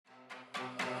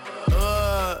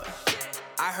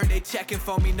I heard they checking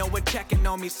for me, no one checking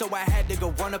on me, so I had to go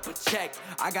run up a check.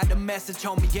 I got the message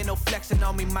on me, ain't no flexing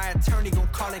on me, my attorney gon'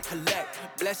 call and collect.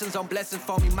 Blessings on blessings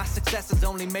for me, my successes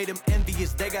only made them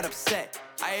envious, they got upset.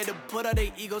 I had to put all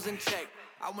their egos in check.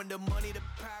 I want the money, the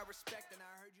power, respect, and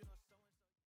I heard you know so.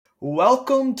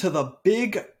 Welcome to the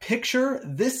Big Picture,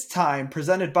 this time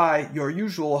presented by your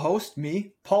usual host,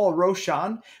 me, Paul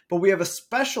Roshan. But we have a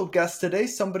special guest today,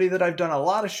 somebody that I've done a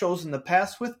lot of shows in the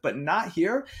past with, but not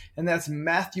here, and that's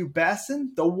Matthew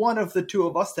Basson, the one of the two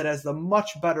of us that has the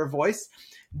much better voice.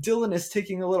 Dylan is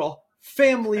taking a little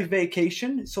family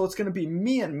vacation, so it's going to be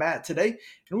me and Matt today,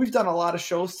 and we've done a lot of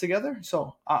shows together,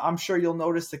 so I'm sure you'll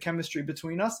notice the chemistry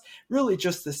between us, really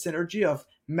just the synergy of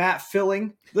Matt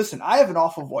filling. Listen, I have an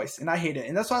awful voice, and I hate it,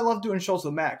 and that's why I love doing shows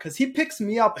with Matt, because he picks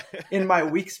me up in my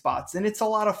weak spots, and it's a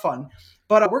lot of fun.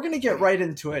 But we're going to get right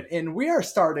into it, and we are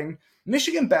starting.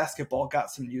 Michigan basketball got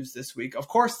some news this week. Of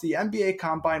course, the NBA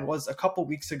Combine was a couple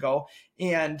weeks ago,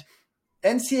 and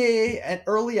NCAA and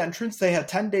early entrants, they had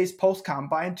 10 days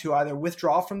post-combine to either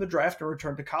withdraw from the draft or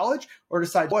return to college or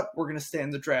decide what we're going to stay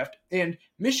in the draft. And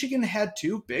Michigan had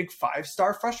two big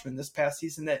five-star freshmen this past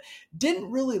season that didn't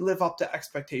really live up to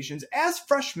expectations, as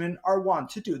freshmen are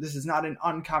wont to do. This is not an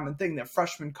uncommon thing that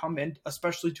freshmen come in,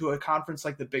 especially to a conference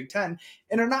like the Big Ten,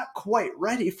 and are not quite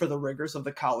ready for the rigors of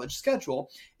the college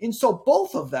schedule. And so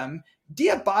both of them,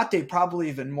 Diabate probably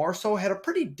even more so, had a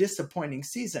pretty disappointing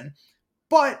season.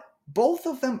 But both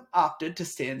of them opted to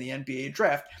stay in the NBA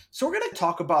draft. So we're going to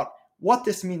talk about what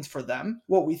this means for them,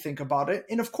 what we think about it,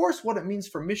 and of course what it means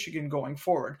for Michigan going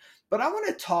forward. But I want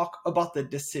to talk about the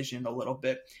decision a little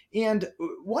bit. And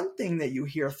one thing that you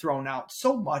hear thrown out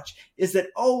so much is that,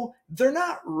 oh, they're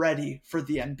not ready for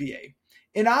the NBA.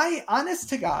 And I, honest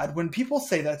to God, when people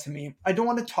say that to me, I don't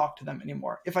want to talk to them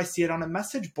anymore. If I see it on a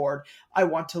message board, I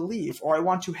want to leave, or I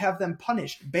want to have them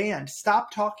punished, banned,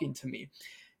 stop talking to me.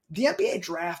 The NBA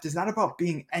draft is not about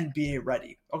being NBA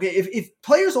ready. Okay, if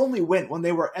players only went when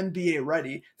they were NBA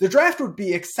ready, the draft would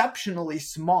be exceptionally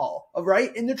small,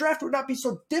 right? And the draft would not be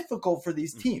so difficult for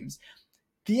these teams.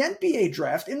 The NBA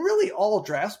draft, and really all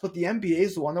drafts, but the NBA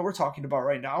is the one that we're talking about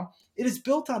right now, it is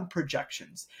built on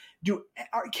projections.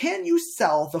 Can you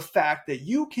sell the fact that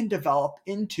you can develop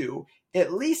into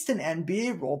at least an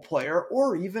NBA role player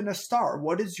or even a star?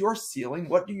 What is your ceiling?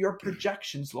 What do your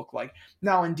projections look like?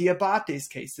 Now, in Diabate's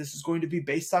case, this is going to be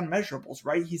based on measurables,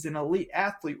 right? He's an elite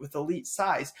athlete with elite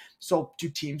size. So do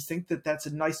teams think that that's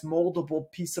a nice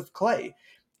moldable piece of clay?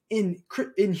 In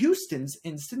Houston's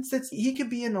instance, he could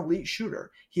be an elite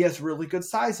shooter. He has really good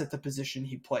size at the position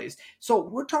he plays. So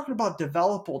we're talking about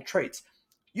developable traits.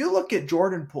 You look at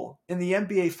Jordan Poole in the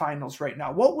NBA Finals right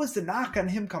now. What was the knock on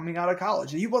him coming out of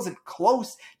college? He wasn't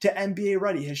close to NBA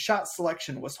ready. His shot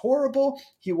selection was horrible.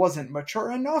 He wasn't mature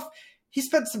enough. He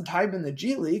spent some time in the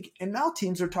G League, and now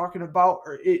teams are talking about,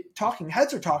 talking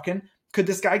heads are talking, could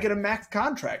this guy get a max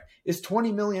contract? Is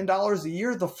 $20 million a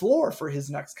year the floor for his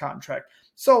next contract?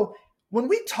 So when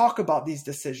we talk about these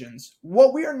decisions,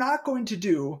 what we are not going to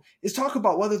do is talk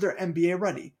about whether they're NBA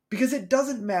ready, because it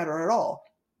doesn't matter at all.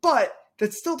 But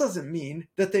that still doesn't mean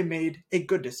that they made a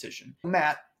good decision.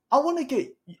 Matt, I want to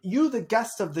get you, the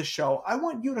guest of the show, I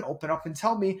want you to open up and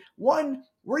tell me, one,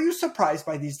 were you surprised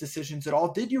by these decisions at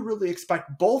all? Did you really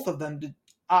expect both of them to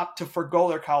opt to forgo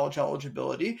their college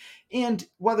eligibility? And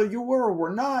whether you were or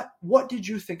were not, what did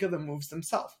you think of the moves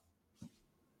themselves?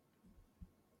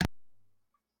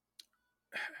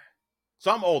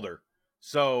 So I'm older.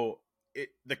 So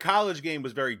the college game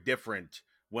was very different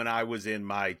when I was in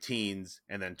my teens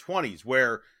and then 20s,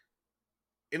 where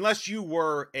unless you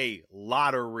were a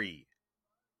lottery,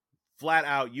 flat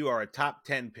out, you are a top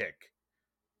 10 pick.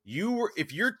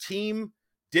 If your team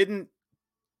didn't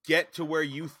get to where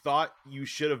you thought you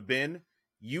should have been,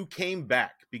 you came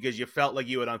back because you felt like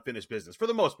you had unfinished business. For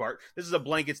the most part, this is a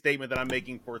blanket statement that I'm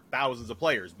making for thousands of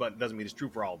players, but it doesn't mean it's true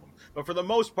for all of them. But for the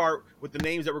most part, with the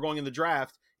names that were going in the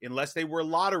draft, unless they were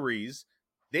lotteries,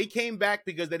 they came back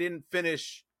because they didn't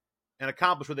finish and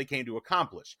accomplish what they came to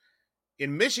accomplish.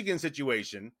 In Michigan's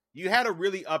situation, you had a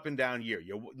really up and down year.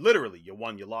 You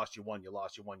won, you lost, you won, you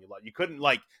lost, you won, you lost. You couldn't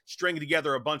string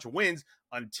together a bunch of wins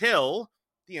until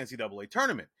the NCAA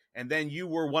tournament. And then you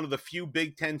were one of the few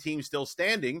Big Ten teams still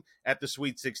standing at the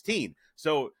Sweet 16.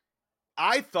 So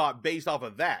I thought, based off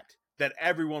of that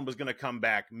everyone was going to come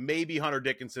back. Maybe Hunter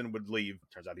Dickinson would leave.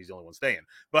 Turns out he's the only one staying.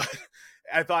 But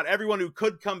I thought everyone who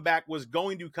could come back was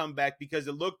going to come back because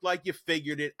it looked like you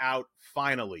figured it out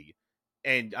finally.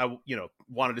 And I,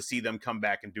 wanted to see them come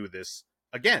back and do this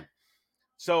again.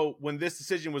 So when this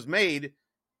decision was made,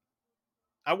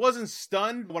 I wasn't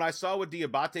stunned when I saw what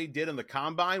Diabate did in the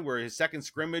combine, where his second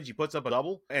scrimmage, he puts up a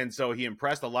double. And so he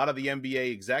impressed a lot of the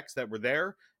NBA execs that were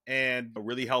there and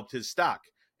really helped his stock.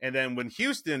 And then when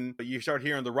Houston, you start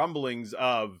hearing the rumblings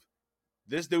of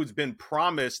this dude's been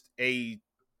promised a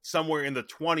somewhere in the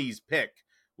 20s pick,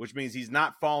 which means he's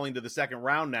not falling to the second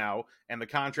round now, and the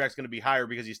contract's going to be higher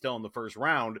because he's still in the first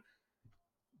round.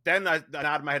 Then I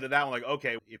nodded my head to that one, like,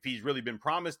 okay, if he's really been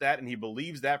promised that and he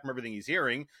believes that from everything he's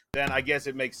hearing, then I guess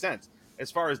it makes sense.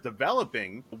 As far as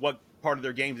developing what part of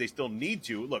their games they still need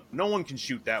to, look, no one can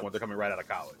shoot that when they're coming right out of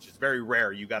college. It's very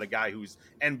rare you got a guy who's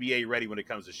NBA ready when it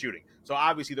comes to shooting. So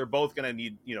obviously they're both going to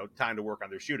need, time to work on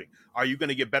their shooting. Are you going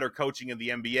to get better coaching in the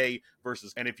NBA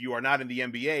versus, and if you are not in the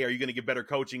NBA, are you going to get better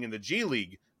coaching in the G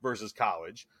League versus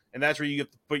college? And that's where you have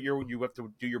to you have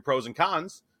to do your pros and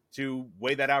cons to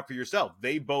weigh that out for yourself.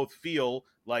 They both feel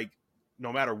like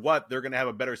no matter what, they're going to have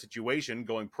a better situation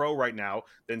going pro right now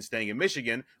than staying in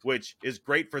Michigan, which is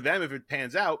great for them if it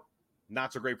pans out.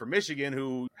 Not so great for Michigan,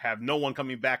 who have no one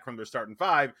coming back from their starting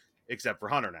five except for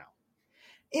Hunter now.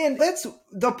 And that's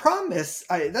the promise.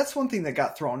 That's one thing that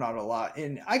got thrown out a lot.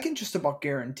 And I can just about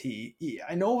guarantee,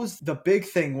 I know it was the big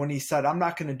thing when he said, I'm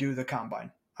not going to do the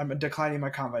combine. I'm declining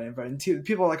my combine invite. And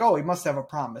people are like, oh, he must have a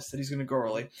promise that he's going to go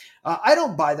early. I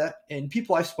don't buy that. And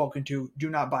people I've spoken to do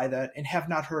not buy that and have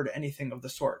not heard anything of the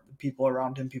sort. People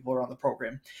around him, people around the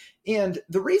program. And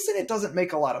the reason it doesn't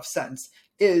make a lot of sense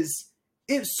is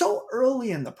it's so early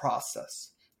in the process.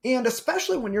 And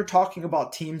especially when you're talking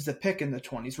about teams that pick in the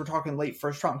 20s, we're talking late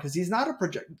first round, because he's not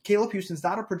Caleb Houston's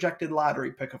not a projected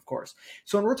lottery pick, of course.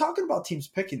 So when we're talking about teams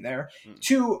picking there,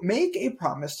 to make a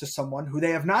promise to someone who they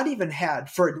have not even had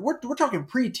we're talking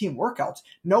pre-team workouts,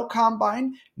 no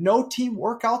combine, no team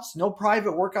workouts, no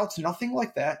private workouts, nothing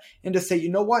like that. And to say, you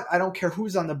know what, I don't care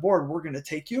who's on the board, we're going to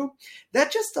take you.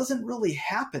 That just doesn't really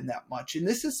happen that much. And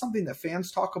this is something that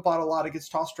fans talk about a lot. It gets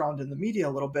tossed around in the media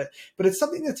a little bit, but it's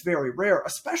something that's very rare,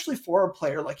 especially for a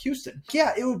player like Houston.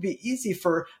 Yeah, it would be easy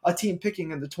for a team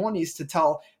picking in the 20s to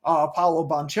tell Paolo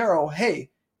Banchero, hey,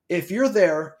 if you're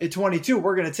there at 22,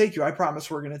 we're going to take you. I promise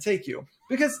we're going to take you.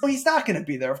 Because he's not going to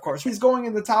be there, of course. He's going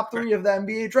in the top 3 of the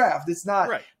NBA draft. It's not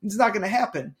going to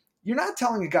happen. You're not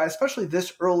telling a guy, especially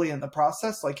this early in the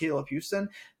process, like Caleb Houston,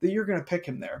 that you're going to pick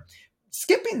him there.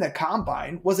 Skipping the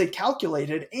combine was a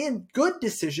calculated and good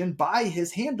decision by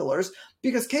his handlers,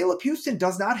 because Caleb Houston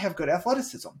does not have good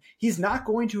athleticism. He's not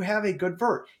going to have a good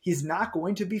vert. He's not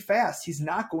going to be fast. He's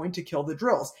not going to kill the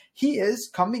drills. He is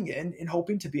coming in and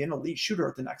hoping to be an elite shooter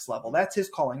at the next level. That's his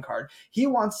calling card. He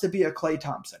wants to be a Klay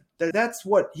Thompson. That's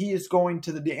what he is going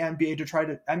to the NBA to try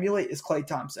to emulate, is Klay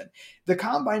Thompson. The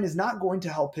combine is not going to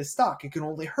help his stock. It can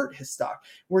only hurt his stock.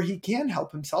 Where he can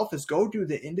help himself is go do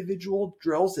the individual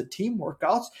drills, the team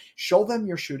workouts, show them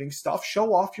your shooting stuff,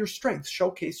 show off your strengths,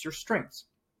 showcase your strengths.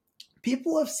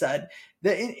 People have said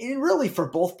that, and really for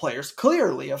both players,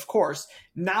 clearly, of course,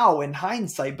 now in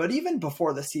hindsight, but even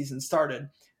before the season started,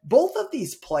 both of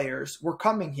these players were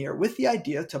coming here with the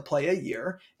idea to play a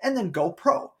year and then go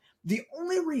pro. The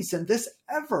only reason this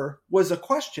ever was a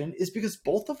question is because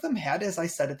both of them had, as I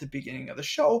said at the beginning of the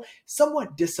show,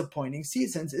 somewhat disappointing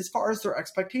seasons as far as their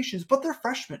expectations, but they're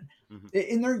freshmen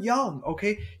and they're young,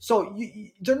 okay? So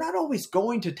they're not always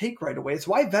going to take right away. It's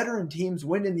why veteran teams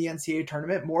win in the NCAA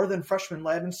tournament more than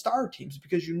freshman-led and star teams,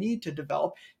 because you need to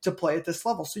develop to play at this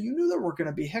level. So you knew there were going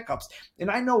to be hiccups.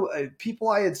 And I know people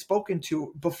I had spoken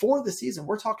to before the season,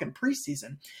 we're talking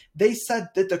preseason, they said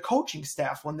that the coaching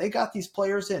staff, when they got these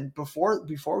players in, before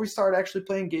we start actually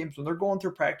playing games, when they're going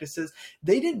through practices,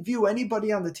 they didn't view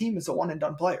anybody on the team as a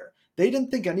one-and-done player. They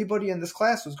didn't think anybody in this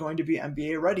class was going to be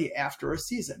NBA ready after a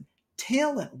season.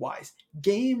 Talent-wise,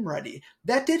 game ready.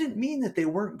 That didn't mean that they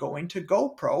weren't going to go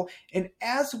pro. And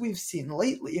as we've seen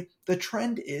lately, the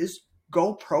trend is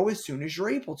go pro as soon as you're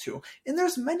able to. And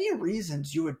there's many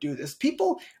reasons you would do this.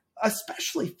 People,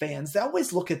 especially fans, they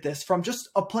always look at this from just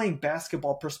a playing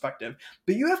basketball perspective.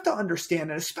 But you have to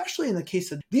understand, and especially in the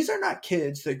case of, these are not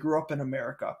kids that grew up in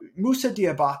America. Moussa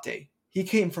Diabate, he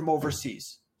came from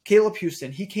overseas. Caleb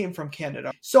Houston, he came from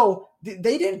Canada. So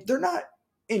they're not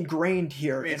ingrained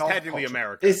here. I mean, it's in technically culture.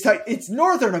 America. It's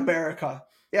Northern America.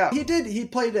 Yeah, he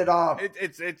played at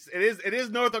it is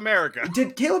North America.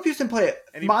 Did Caleb Houston play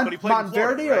at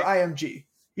Montverde or IMG?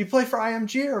 You play for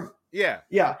IMG or yeah.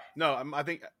 No, I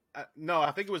think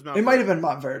it was Montverde. It might have been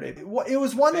Montverde. It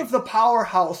was one of the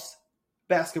powerhouse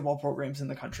basketball programs in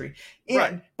the country.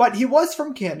 But he was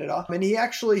from Canada, and he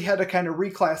actually had to kind of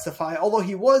reclassify, although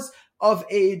he was of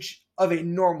age of a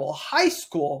normal high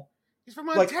school. He's from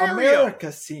Ontario. Like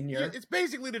America senior. It's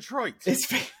basically Detroit.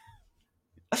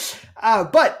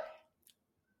 But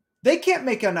They can't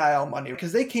make NIL money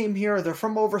because they came here, they're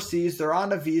from overseas, they're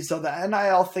on a visa. The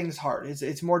NIL thing's hard.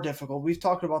 It's more difficult. We've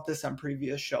talked about this on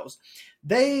previous shows.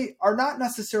 They are not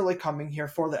necessarily coming here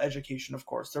for the education, of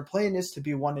course. Their plan is to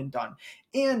be one and done.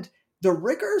 And the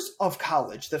rigors of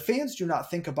college that fans do not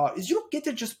think about is you don't get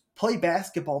to just play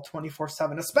basketball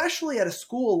 24/7, especially at a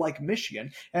school like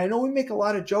Michigan. And I know we make a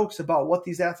lot of jokes about what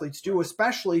these athletes do,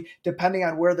 especially depending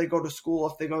on where they go to school,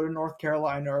 if they go to North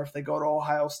Carolina or if they go to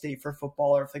Ohio State for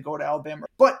football or if they go to Alabama.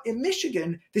 But in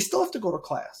Michigan, they still have to go to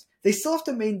class. They still have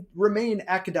to remain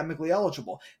academically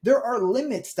eligible. There are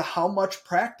limits to how much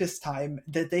practice time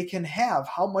that they can have,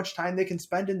 how much time they can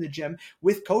spend in the gym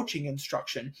with coaching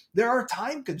instruction. There are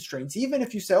time constraints. Even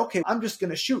if you say, okay, I'm just going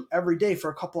to shoot every day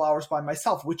for a couple hours by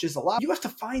myself, which is a lot, you have to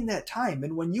find that time.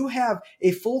 And when you have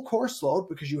a full course load,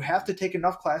 because you have to take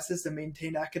enough classes to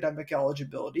maintain academic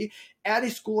eligibility at a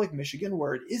school like Michigan,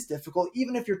 where it is difficult,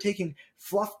 even if you're taking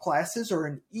fluff classes or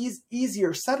an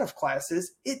easier set of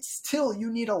classes, it's still,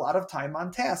 you need a lot of time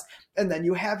on task. And then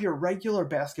you have your regular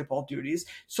basketball duties.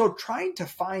 So trying to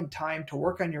find time to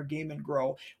work on your game and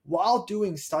grow while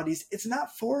doing studies, it's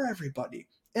not for everybody.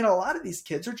 And a lot of these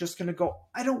kids are just going to go,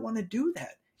 I don't want to do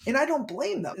that. And I don't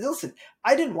blame them. Listen,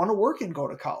 I didn't want to work and go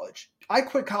to college. I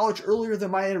quit college earlier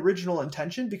than my original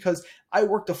intention because I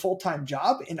worked a full-time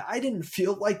job and I didn't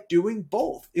feel like doing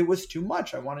both. It was too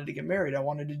much. I wanted to get married. I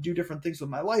wanted to do different things with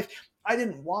my life. I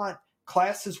didn't want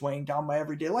classes weighing down my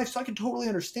everyday life. So I can totally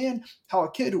understand how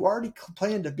a kid who already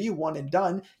planned to be one and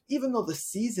done, even though the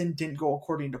season didn't go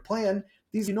according to plan,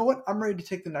 these, you know what, I'm ready to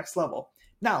take the next level.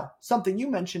 Now, something you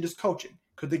mentioned is coaching.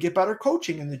 Could they get better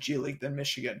coaching in the G League than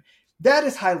Michigan? That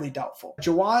is highly doubtful.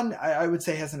 Juwan, I would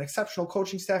say, has an exceptional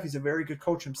coaching staff. He's a very good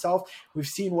coach himself. We've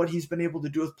seen what he's been able to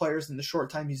do with players in the short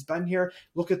time he's been here.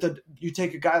 Look at you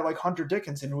take a guy like Hunter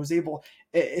Dickinson, who was able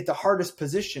at the hardest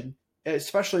position,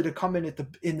 especially to come in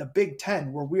the Big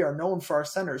Ten, where we are known for our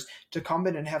centers, to come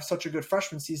in and have such a good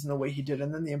freshman season the way he did,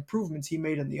 and then the improvements he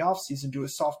made in the offseason to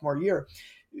his sophomore year.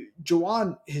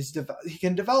 Juwan, he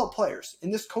can develop players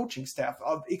in this coaching staff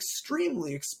of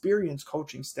extremely experienced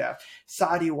coaching staff.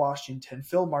 Sadi Washington,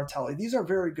 Phil Martelli, these are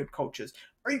very good coaches.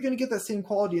 Are you going to get that same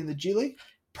quality in the G League?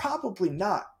 Probably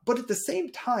not. But at the same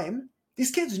time,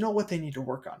 these kids know what they need to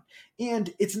work on.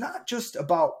 And it's not just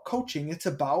about coaching, it's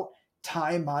about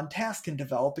time on task and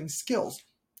developing skills.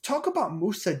 Talk about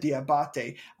Moussa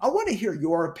Diabate. I want to hear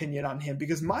your opinion on him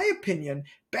because my opinion,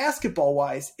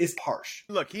 basketball-wise, is harsh.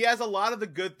 Look, he has a lot of the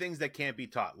good things that can't be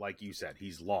taught. Like you said,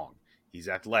 he's long. He's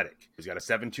athletic. He's got a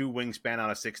 7'2" wingspan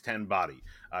on a 6'10" body.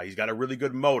 He's got a really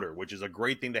good motor, which is a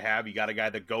great thing to have. You got a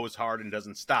guy that goes hard and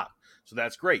doesn't stop. So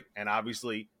that's great. And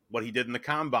obviously, what he did in the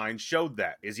combine showed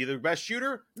that. Is he the best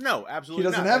shooter? No, absolutely not.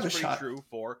 He doesn't have that's a pretty shot. True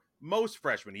for most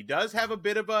freshmen. He does have a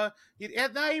bit of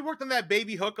he worked on that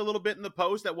baby hook a little bit in the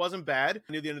post. That wasn't bad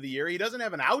near the end of the year. He doesn't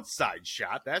have an outside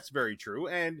shot. That's very true.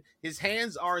 And his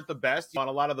hands aren't the best. On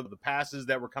a lot of the passes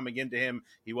that were coming into him,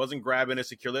 he wasn't grabbing as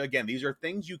securely. Again, these are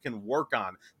things you can work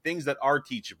on, things that are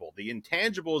teachable. The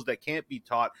intangibles that can't be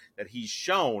taught that he's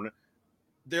shown,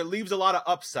 there leaves a lot of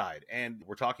upside. And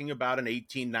we're talking about an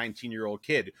 18, 19-year-old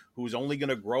kid who's only going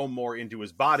to grow more into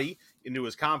his body, into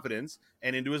his confidence,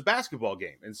 and into his basketball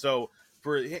game. And so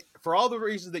for all the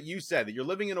reasons that you said, that you're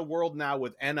living in a world now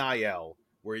with NIL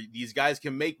where these guys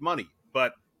can make money,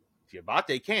 but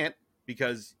Diabate can't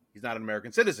because he's not an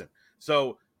American citizen.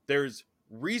 So there's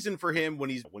reason for him when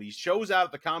he shows out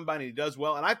at the combine and he does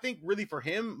well. And I think really for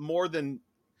him more than,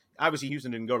 obviously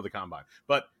Houston didn't go to the combine,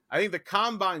 but I think the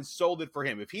combine sold it for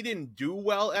him. If he didn't do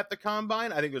well at the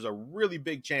combine, I think there's a really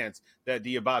big chance that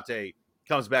Diabate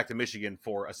comes back to Michigan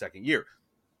for a second year.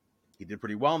 He did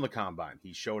pretty well in the combine.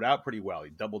 He showed out pretty well.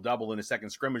 He double-double in his second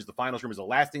scrimmage. The final scrimmage, the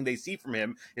last thing they see from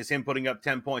him is him putting up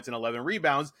 10 points and 11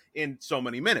 rebounds in so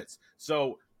many minutes.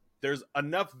 So there's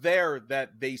enough there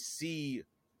that they see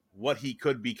what he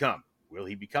could become. Will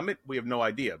he become it? We have no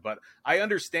idea. But I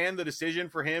understand the decision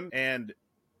for him, and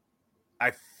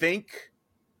I think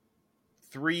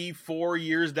 3-4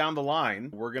 years down the line,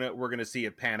 we're gonna see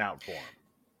it pan out for him.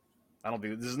 I don't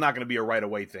think this is not going to be a right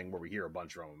away thing where we hear a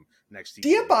bunch from him next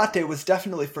season. Diabate was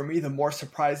definitely for me the more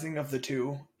surprising of the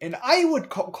two, and I would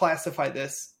classify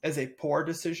this as a poor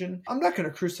decision. I'm not going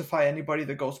to crucify anybody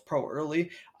that goes pro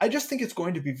early. I just think it's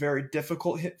going to be very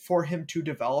difficult for him to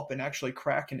develop and actually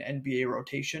crack an NBA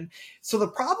rotation. So the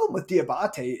problem with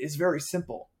Diabate is very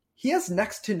simple. He has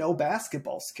next to no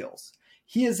basketball skills.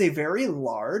 He is a very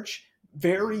large,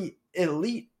 very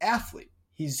elite athlete.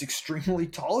 He's extremely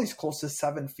tall. He's close to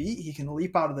 7 feet. He can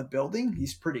leap out of the building.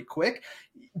 He's pretty quick.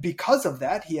 Because of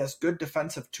that, he has good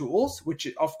defensive tools, which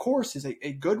of course is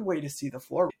a good way to see the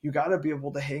floor. You got to be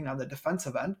able to hang on the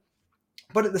defensive end.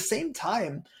 But at the same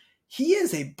time, he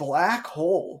is a black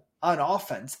hole on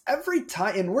offense. Every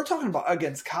time, and we're talking about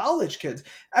against college kids,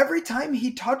 every time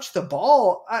he touched the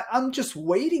ball, I'm just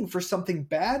waiting for something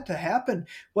bad to happen,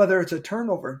 whether it's a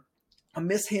turnover, a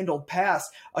mishandled pass,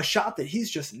 a shot that he's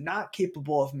just not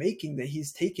capable of making that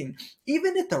he's taking.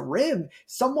 Even at the rim,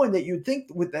 someone that you'd think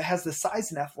that has the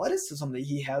size and athleticism that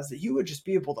he has, that he would just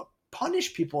be able to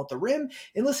punish people at the rim.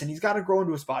 And listen, he's got to grow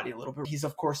into his body a little bit. He's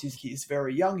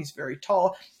very young, he's very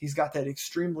tall, he's got that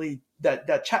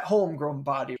that Chet Holmgren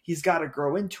body. He's got to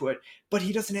grow into it, but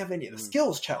he doesn't have any of the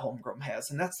skills Chet Holmgren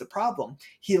has, and that's the problem.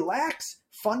 He lacks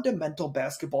fundamental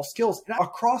basketball skills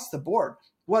across the board,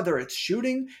 whether it's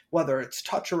shooting, whether it's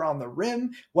touch around the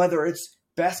rim, whether it's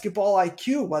basketball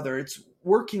IQ, whether it's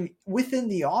working within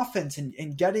the offense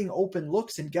and getting open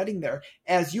looks and getting there.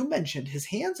 As you mentioned, his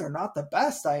hands are not the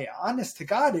best. Honest to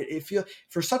God,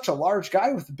 for such a large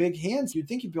guy with big hands, you'd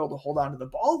think he'd be able to hold on to the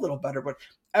ball a little better, but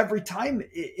every time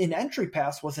an entry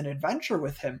pass was an adventure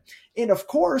with him. And of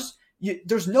course,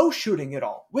 there's no shooting at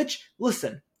all, which,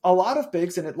 listen, a lot of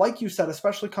bigs, and like you said,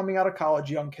 especially coming out of college,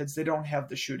 young kids, they don't have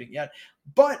the shooting yet.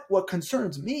 But what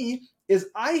concerns me is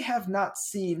I have not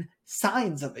seen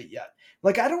signs of it yet.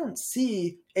 Like, I don't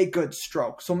see a good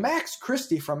stroke. So Max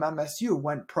Christie from MSU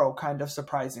went pro kind of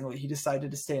surprisingly. He decided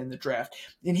to stay in the draft,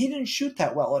 and he didn't shoot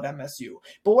that well at MSU.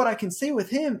 But what I can say with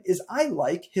him is I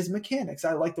like his mechanics.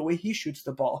 I like the way he shoots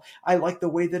the ball. I like the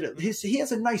way that he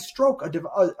has a nice stroke,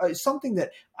 something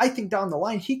that I think down the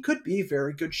line he could be a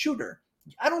very good shooter.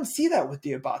 I don't see that with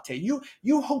Diabate.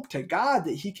 You hope to God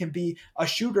that he can be a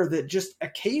shooter that just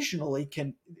occasionally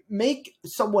can make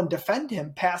someone defend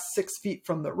him past 6 feet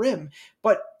from the rim,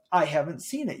 but I haven't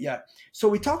seen it yet. So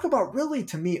we talk about, really,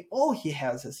 to me, all he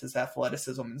has is his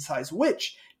athleticism and size,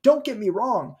 which, don't get me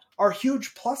wrong, are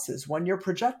huge pluses when you're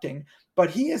projecting, but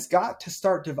he has got to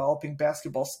start developing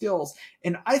basketball skills.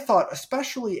 And I thought,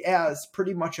 especially as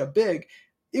pretty much a big,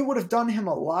 it would have done him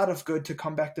a lot of good to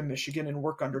come back to Michigan and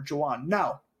work under Juwan.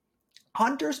 Now,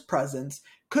 Hunter's presence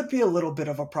could be a little bit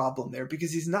of a problem there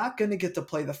because he's not going to get to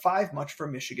play the 5 much for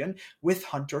Michigan with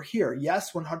Hunter here.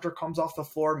 Yes, when Hunter comes off the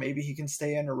floor, maybe he can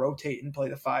stay in or rotate and play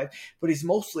the 5, but he's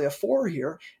mostly a 4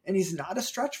 here, and he's not a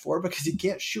stretch 4 because he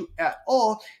can't shoot at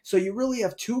all. So you really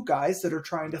have 2 guys that are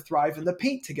trying to thrive in the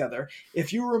paint together.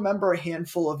 If you remember a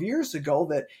handful of years ago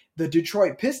that the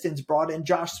Detroit Pistons brought in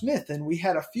Josh Smith, and we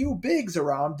had a few bigs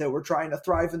around that were trying to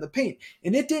thrive in the paint,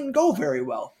 and it didn't go very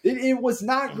well. It was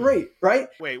not great, right?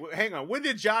 Wait, hang on. When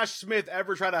did Josh Smith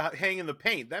ever try to hang in the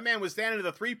paint? That man was standing at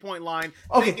the three-point line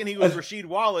thinking he was Rasheed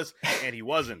Wallace, and he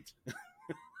wasn't.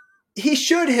 He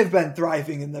should have been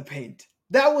thriving in the paint.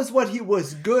 That was what he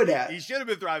was good at. He should have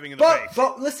been thriving in the paint.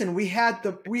 But listen, we had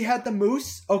the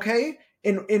Moose, okay?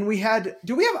 And we had,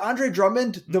 do we have Andre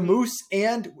Drummond, the Moose,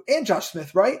 and Josh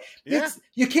Smith, right? Yeah.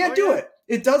 You can't do it.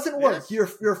 It doesn't work.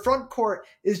 Yes. Your front court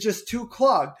is just too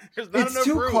clogged. It's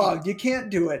too clogged. You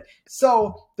can't do it.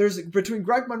 So there's between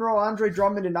Greg Monroe, Andre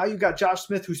Drummond, and now you got Josh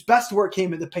Smith, whose best work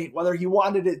came in the paint, whether he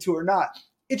wanted it to or not.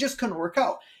 It just couldn't work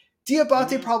out.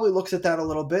 Diabate probably looks at that a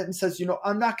little bit and says,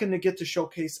 I'm not going to get to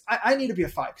showcase. I need to be a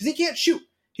 5 because he can't shoot.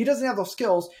 He doesn't have those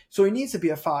skills, so he needs to be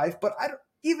a 5. But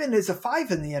even as a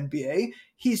 5 in the NBA,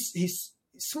 he's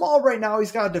small right now.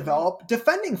 He's got to develop.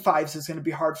 Defending 5s is going to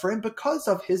be hard for him because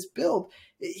of his build.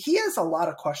 He has a lot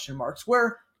of question marks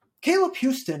where Caleb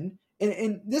Houston,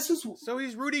 and this is... So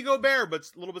he's Rudy Gobert, but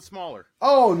a little bit smaller.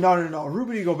 Oh, no.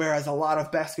 Rudy Gobert has a lot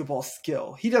of basketball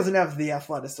skill. He doesn't have the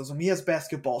athleticism. He has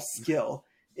basketball skill.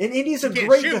 And he's a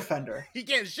great defender. He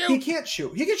can't shoot. He can't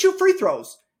shoot. He can shoot free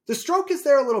throws. The stroke is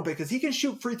there a little bit because he can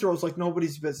shoot free throws like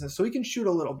nobody's business. So he can shoot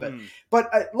a little bit.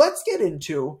 But let's get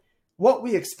into what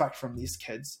we expect from these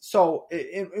kids. So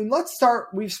and let's start.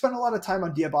 We've spent a lot of time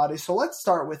on Diabate. So let's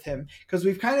start with him because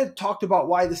we've kind of talked about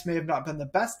why this may have not been the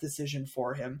best decision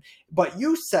for him. But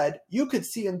you said you could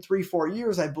see in 3-4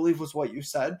 years, I believe was what you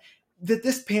said, that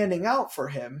this panning out for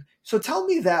him. So tell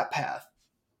me that path.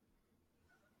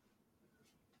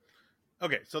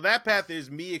 Okay, so that path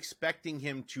is me expecting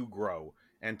him to grow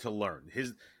and to learn.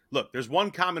 Look, there's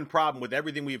one common problem with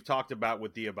everything we've talked about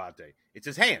with Diabate. It's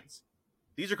his hands.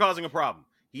 These are causing a problem.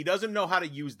 He doesn't know how to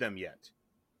use them yet.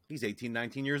 He's 18,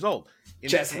 19 years old. In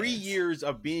 3 years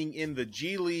of being in the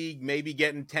G League, maybe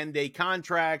getting 10-day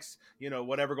contracts,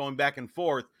 whatever, going back and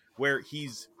forth, where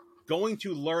he's going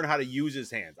to learn how to use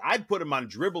his hands. I'd put him on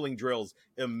dribbling drills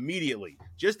immediately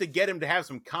just to get him to have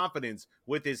some confidence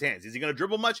with his hands. Is he going to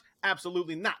dribble much?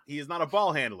 Absolutely not. He is not a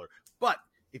ball handler. But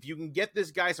if you can get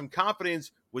this guy some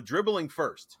confidence with dribbling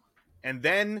first and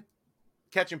then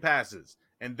catching passes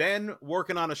and then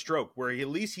working on a stroke where at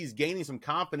least he's gaining some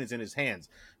confidence in his hands,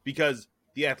 because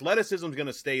the athleticism is going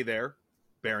to stay there.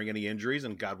 bearing any injuries,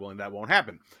 and God willing, that won't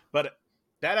happen. But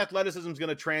that athleticism is going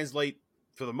to translate,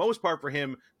 for the most part, for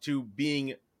him to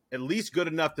being at least good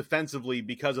enough defensively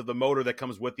because of the motor that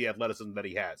comes with the athleticism that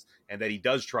he has and that he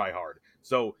does try hard.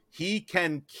 So he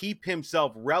can keep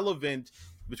himself relevant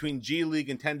between G League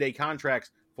and 10-day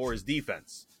contracts for his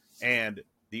defense. And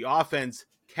the offense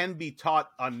can be taught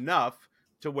enough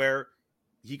to where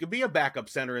he could be a backup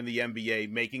center in the NBA,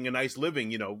 making a nice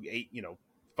living,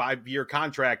 5-year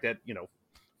contract at, $4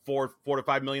 to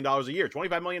 $5 million a year,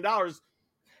 $25 million.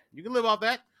 You can live off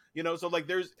that. So like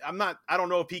I don't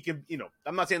know if he can,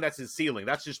 I'm not saying that's his ceiling.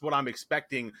 That's just what I'm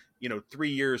expecting, 3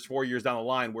 years, 4 years down the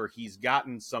line where he's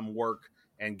gotten some work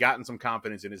and gotten some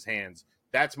confidence in his hands.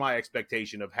 That's my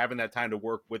expectation of having that time to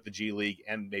work with the G League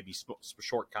and maybe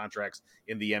short contracts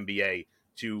in the NBA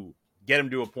to get him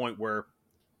to a point where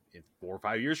in 4 or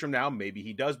 5 years from now, maybe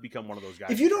he does become one of those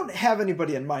guys. If you don't have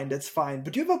anybody in mind, it's fine.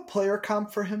 But do you have a player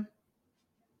comp for him?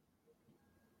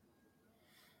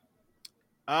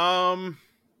 No,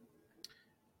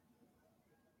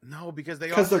 because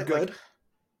they're good. I'm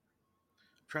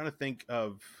trying to think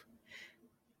of.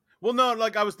 Well, no,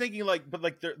 like I was thinking,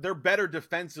 but they're better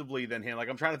defensively than him. Like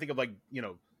I'm trying to think of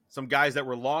some guys that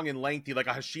were long and lengthy, like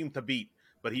a Hashim Thabit,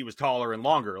 but he was taller and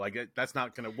longer. Like that's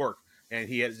not going to work. And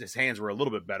his hands were a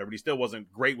little bit better, but he still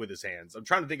wasn't great with his hands. I'm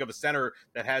trying to think of a center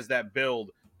that has that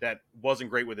build that wasn't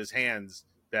great with his hands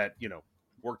that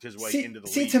worked his way into the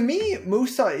league. See, to me,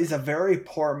 Musa is a very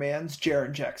poor man's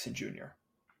Jaren Jackson Jr.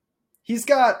 He's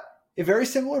got a very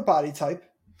similar body type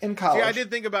in college. Yeah, I did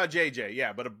think about JJ,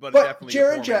 yeah, but definitely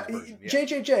Jaren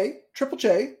JJJ, Triple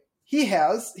J, he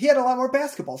had a lot more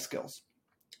basketball skills.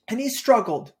 And he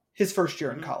struggled his first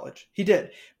year in college. He did.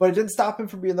 But it didn't stop him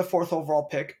from being the 4th overall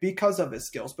pick because of his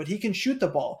skills. But he can shoot the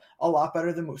ball a lot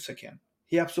better than Musa can.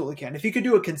 He absolutely can. If he could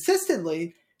do it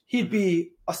consistently, he'd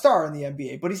be a star in the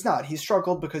NBA. But he's not. He's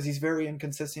struggled because he's very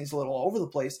inconsistent. He's a little all over the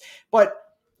place. But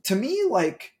to me,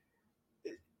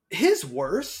 his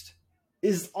worst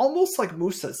is almost like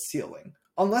Musa's ceiling,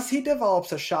 unless he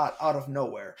develops a shot out of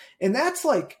nowhere. And that's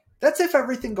if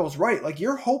everything goes right. Like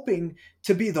you're hoping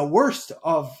to be the worst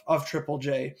of Triple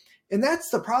J. And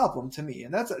that's the problem to me.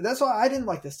 And that's why I didn't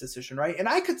like this decision, right? And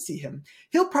I could see him.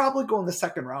 He'll probably go in the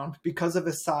second round because of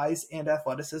his size and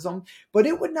athleticism, but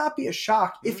it would not be a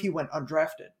shock if he went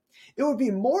undrafted. It would be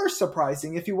more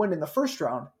surprising if he went in the first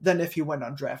round than if he went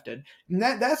undrafted. And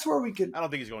that's where we could. I don't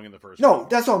think he's going in the first round. No,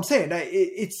 that's what I'm saying.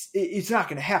 It's not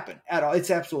going to happen at all.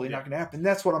 It's absolutely not going to happen.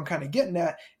 That's what I'm kind of getting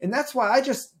at. And that's why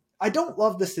I don't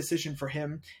love this decision for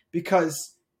him,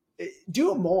 because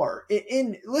do more.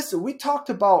 Listen, we talked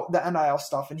about the NIL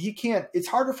stuff, and it's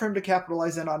harder for him to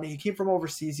capitalize on it. He came from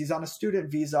overseas. He's on a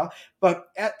student visa. But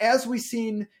as we've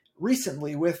seen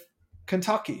recently with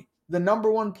Kentucky, the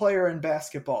number 1 player in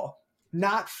basketball,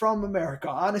 not from America,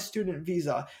 on a student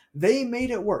visa, they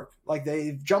made it work. Like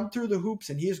they've jumped through the hoops,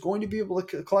 and he is going to be able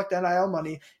to collect NIL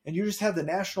money. And you just had the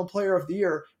National Player of the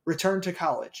Year return to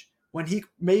college when he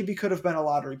maybe could have been a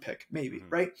lottery pick, maybe,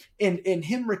 right? And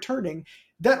him returning,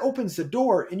 that opens the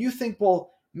door. And you think,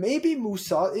 well, maybe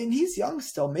Musa, and he's young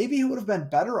still, maybe he would have been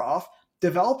better off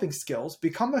developing skills,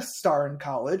 become a star in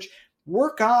college,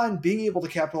 work on being able to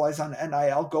capitalize on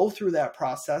NIL, go through that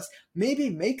process, maybe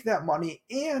make that money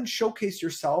and showcase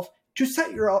yourself to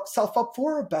set yourself up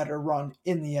for a better run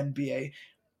in the NBA.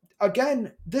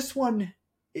 Again, this one,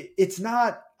 it's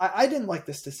not, I didn't like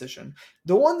this decision.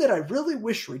 The one that I really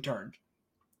wish returned,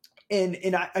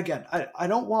 and I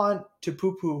don't want to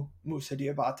poo-poo Musa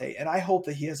Diabate, and I hope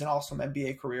that he has an awesome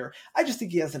NBA career. I just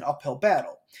think he has an uphill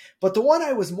battle. But the one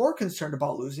I was more concerned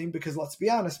about losing, because let's be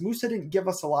honest, Musa didn't give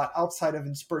us a lot outside of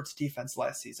in spurts defense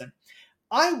last season.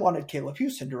 I wanted Caleb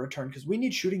Houston to return because we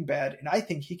need shooting bad, and I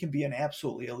think he can be an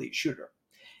absolutely elite shooter.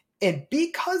 And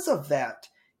because of that,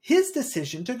 his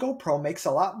decision to go pro makes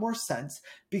a lot more sense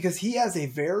because he has a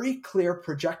very clear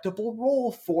projectable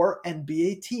role for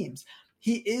NBA teams.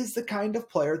 He is the kind of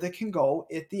player that can go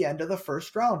at the end of the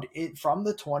first round, from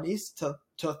the 20s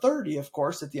to 30, of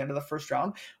course, at the end of the first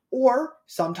round, or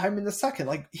sometime in the second.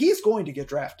 Like, he's going to get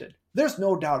drafted. There's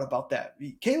no doubt about that.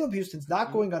 Caleb Houston's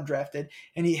not going undrafted,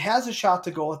 and he has a shot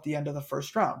to go at the end of the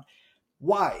first round.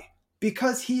 Why?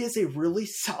 Because he is a really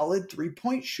solid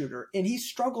three-point shooter, and he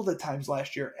struggled at times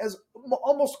last year, as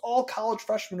almost all college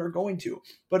freshmen are going to.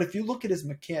 But if you look at his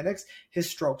mechanics, his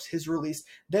strokes, his release,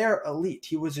 they're elite.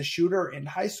 He was a shooter in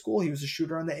high school, he was a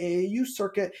shooter on the AAU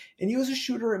circuit, and he was a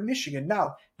shooter at Michigan.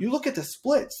 Now, you look at the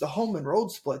splits, the home and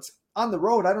road splits. On the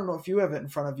road, I don't know if you have it in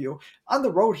front of you, on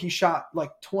the road he shot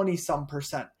like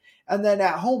 20-some%. And then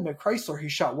at home at Chrysler, he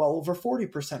shot well over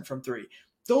 40% from three.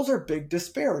 those are big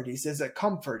disparities. Is it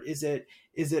comfort? Is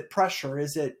it pressure?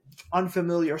 Is it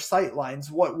unfamiliar sight lines?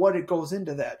 What it goes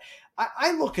into that?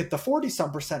 I look at the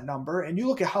 40-some% number, and you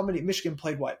look at how many Michigan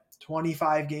played,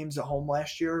 25 games at home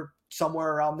last year,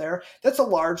 somewhere around there. That's a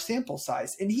large sample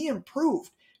size. And he improved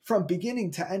from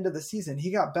beginning to end of the season.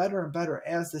 He got better and better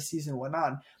as the season went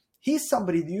on. He's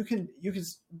somebody that you can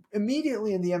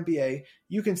immediately in the NBA,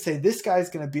 you can say this guy's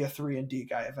going to be a 3-and-D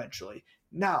guy eventually.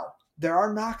 Now, there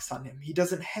are knocks on him. He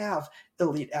doesn't have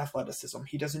elite athleticism.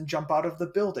 He doesn't jump out of the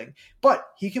building, but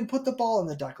he can put the ball in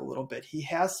the deck a little bit. He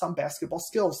has some basketball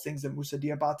skills, things that Moussa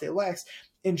Diabate lacks.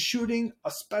 And shooting,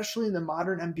 especially in the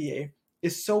modern NBA,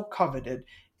 is so coveted.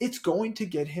 It's going to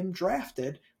get him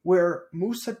drafted where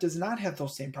Moussa does not have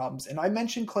those same problems. And I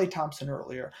mentioned Klay Thompson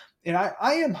earlier, and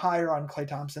I am higher on Klay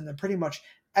Thompson than pretty much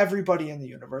everybody in the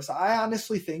universe. I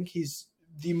honestly think he's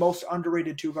the most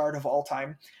underrated two guard of all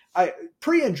time.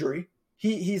 Pre-injury,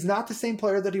 he's not the same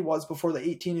player that he was before the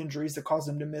 18 injuries that caused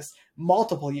him to miss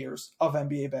multiple years of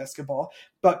NBA basketball.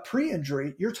 But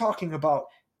pre-injury, you're talking about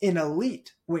an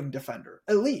elite wing defender.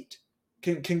 Elite.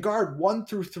 Can guard 1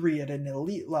 through 3 at an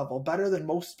elite level, better than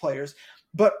most players.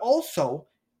 But also,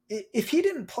 if he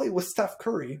didn't play with Steph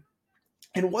Curry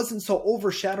and wasn't so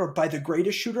overshadowed by the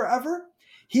greatest shooter ever,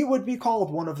 he would be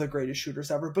called one of the greatest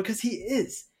shooters ever, because he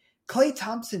is. Klay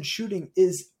Thompson's shooting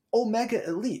is omega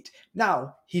elite.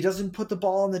 Now, he doesn't put the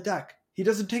ball on the deck. He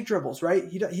doesn't take dribbles, right?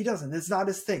 He doesn't. It's not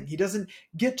his thing. He doesn't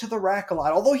get to the rack a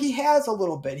lot, although he has a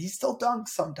little bit. He still dunks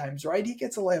sometimes, right? He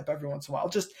gets a layup every once in a while.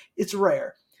 Just, it's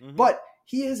rare. Mm-hmm. But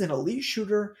he is an elite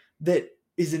shooter that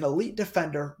is an elite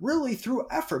defender really through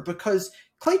effort, because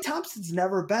Klay Thompson's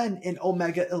never been an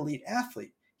omega elite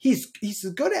athlete. He's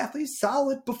a good athlete,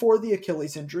 solid before the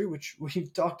Achilles injury, which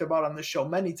we've talked about on the show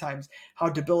many times, how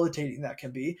debilitating that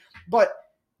can be. But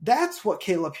that's what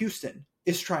Caleb Houston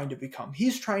is trying to become.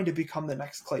 He's trying to become the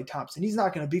next Klay Thompson. He's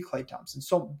not going to be Klay Thompson.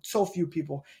 So few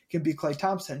people can be Klay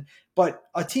Thompson. But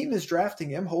a team is drafting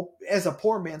him as a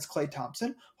poor man's Klay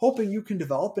Thompson, hoping you can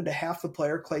develop into half the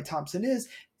player Klay Thompson is.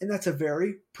 And that's a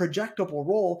very projectable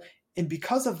role. And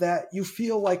because of that, you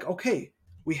feel like, okay,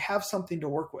 we have something to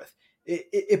work with.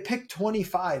 It picked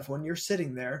 25 when you're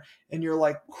sitting there and you're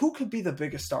like, who could be the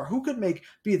biggest star? Who could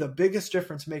be the biggest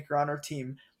difference maker on our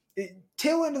team?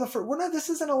 Tail end of the first, this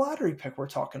isn't a lottery pick we're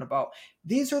talking about.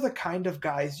 These are the kind of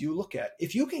guys you look at.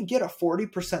 If you can get a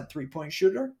 40% three-point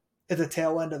shooter at the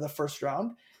tail end of the first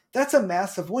round, that's a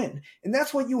massive win. And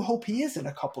that's what you hope he is in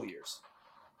a couple years.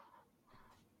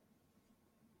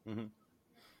 Mm-hmm.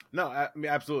 No, I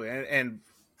mean, absolutely. And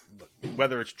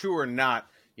whether it's true or not,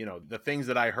 the things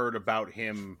that I heard about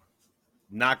him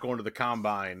not going to the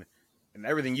combine and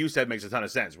everything you said makes a ton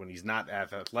of sense. When he's not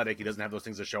athletic, he doesn't have those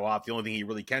things to show off. The only thing he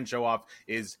really can show off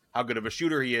is how good of a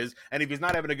shooter he is. And if he's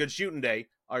not having a good shooting day,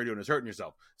 all you're doing is hurting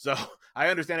yourself. So I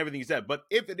understand everything you said. But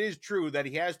if it is true that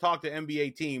he has talked to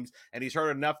NBA teams and he's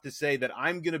heard enough to say that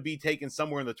I'm going to be taken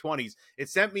somewhere in the 20s, it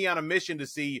sent me on a mission to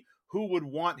see who would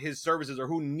want his services or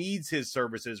who needs his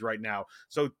services right now.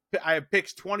 So I have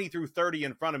picks 20 through 30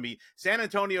 in front of me. San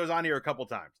Antonio's on here a couple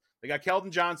times. They got Keldon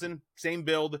Johnson, same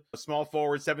build, a small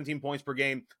forward, 17 points per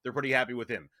game. They're pretty happy with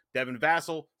him. Devin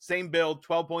Vassell, same build,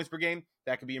 12 points per game.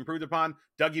 That could be improved upon.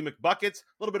 Dougie McBuckets, a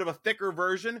little bit of a thicker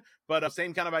version, but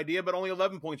same kind of idea, but only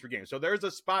 11 points per game. So there's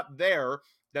a spot there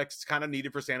that's kind of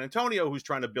needed for San Antonio, who's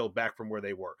trying to build back from where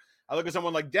they were. I look at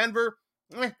someone like Denver.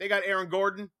 They got Aaron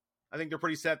Gordon. I think they're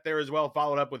pretty set there as well,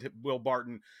 followed up with Will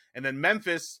Barton. And then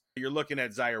Memphis, you're looking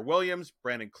at Zaire Williams,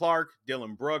 Brandon Clark,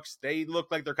 Dylan Brooks. They look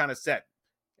like they're kind of set.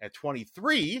 At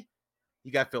 23,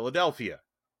 you got Philadelphia.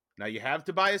 Now you have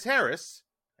Tobias Harris,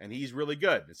 and he's really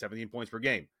good at 17 points per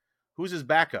game. Who's his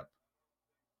backup?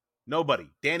 Nobody.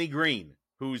 Danny Green,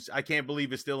 who's I can't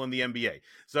believe is still in the NBA.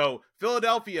 So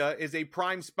Philadelphia is a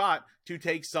prime spot to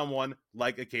take someone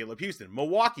like a Caleb Houston.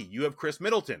 Milwaukee, you have Chris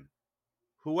Middleton.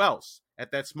 Who else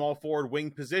at that small forward wing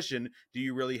position do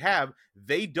you really have?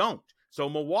 They don't. So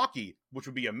Milwaukee, which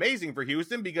would be amazing for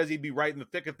Houston because he'd be right in the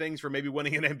thick of things for maybe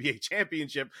winning an NBA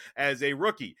championship as a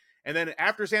rookie. And then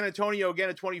after San Antonio again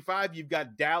at 25, you've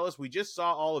got Dallas. We just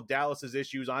saw all of Dallas's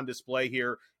issues on display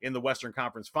here in the Western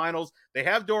Conference Finals. They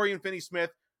have Dorian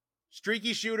Finney-Smith,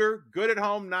 streaky shooter, good at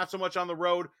home, not so much on the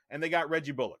road, and they got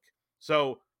Reggie Bullock.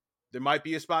 So there might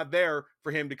be a spot there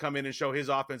for him to come in and show his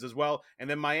offense as well. And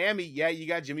then Miami, you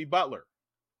got Jimmy Butler.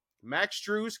 Max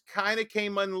Strus kind of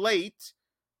came in late.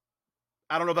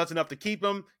 I don't know if that's enough to keep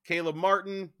him. Caleb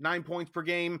Martin, 9 points per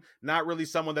game, not really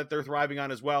someone that they're thriving on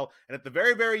as well. And at the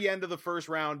very, very end of the first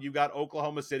round, you got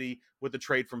Oklahoma City with the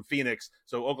trade from Phoenix.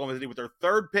 So Oklahoma City with their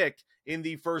third pick in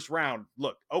the first round.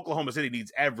 Look, Oklahoma City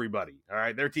needs everybody, all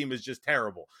right? Their team is just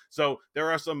terrible. So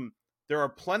there's there are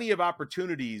plenty of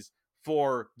opportunities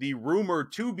for the rumor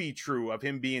to be true of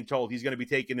him being told he's going to be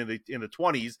taken in the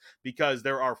 20s, because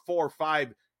there are 4 or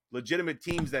 5 legitimate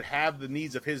teams that have the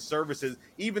needs of his services,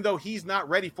 even though he's not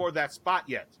ready for that spot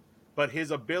yet. But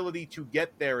his ability to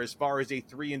get there as far as a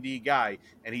 3-and-D guy,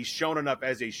 and he's shown enough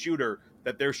as a shooter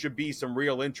that there should be some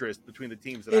real interest between the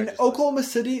teams. That in Oklahoma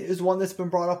City is one that's been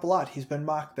brought up a lot. He's been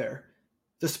mocked there.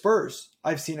 The Spurs,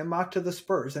 I've seen him mocked to the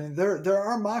Spurs. I mean, there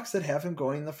are mocks that have him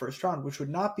going in the first round, which would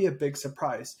not be a big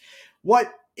surprise.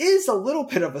 What is a little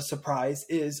bit of a surprise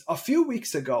is a few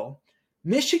weeks ago,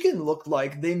 Michigan looked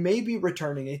like they may be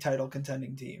returning a title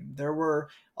contending team. There were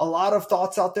a lot of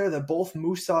thoughts out there that both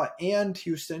Musa and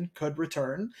Houston could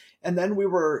return. And then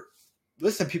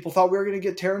people thought we were going to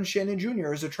get Terrence Shannon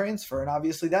Jr. as a transfer. And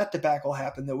obviously that debacle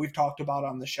happened that we've talked about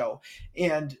on the show.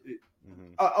 And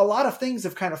a lot of things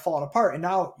have kind of fallen apart. And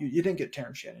now you didn't get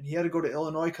Terrence Shannon. He had to go to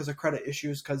Illinois because of credit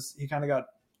issues, because he kind of got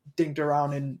dinked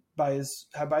around by his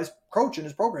coach in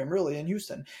his program, really, in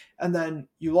Houston. And then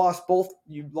you lost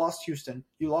Houston,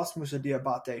 you lost Musa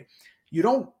Diabate. You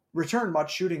don't return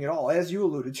much shooting at all, as you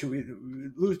alluded to.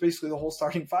 You lose basically the whole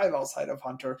starting 5 outside of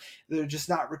Hunter. They're just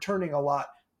not returning a lot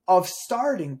of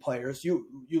starting players. You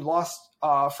lost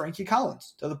Frankie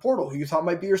Collins to the portal, who you thought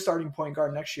might be your starting point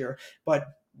guard next year. But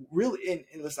really,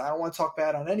 and listen, I don't want to talk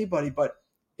bad on anybody, but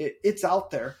it's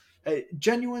out there.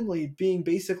 Genuinely being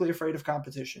basically afraid of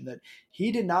competition, that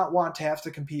he did not want to have to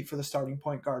compete for the starting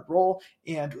point guard role.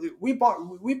 And we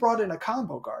brought in a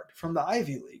combo guard from the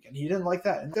Ivy League, and he didn't like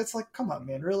that. And that's like, come on,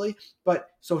 man, really? But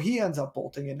so he ends up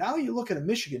bolting. And now you look at a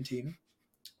Michigan team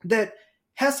that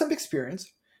has some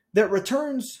experience, that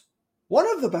returns one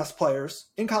of the best players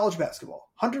in college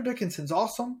basketball. Hunter Dickinson's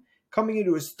awesome. Coming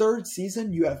into his 3rd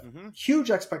season, you have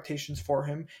huge expectations for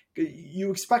him.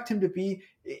 You expect him to be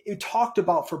talked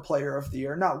about for player of the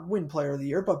year, not win player of the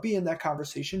year, but be in that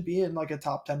conversation, be in like a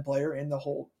top 10 player in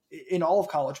all of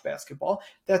college basketball.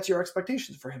 That's your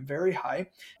expectations for him, very high.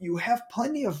 You have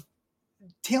plenty of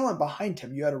talent behind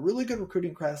him. You had a really good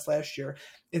recruiting class last year,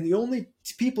 and the only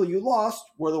people you lost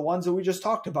were the ones that we just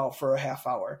talked about for a half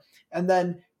hour. And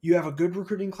then you have a good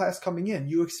recruiting class coming in.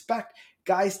 You expect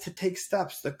guys to take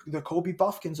steps, the Kobe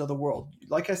Buffkins of the world.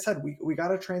 Like I said, we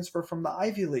got a transfer from the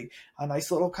Ivy League, a nice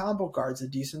little combo guards, a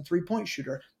decent 3-point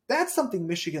shooter. That's something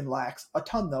Michigan lacks a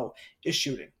ton, though, is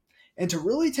shooting. And to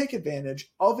really take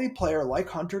advantage of a player like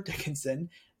Hunter Dickinson,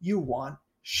 you want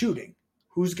shooting.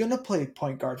 Who's going to play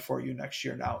point guard for you next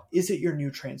year now? Is it your new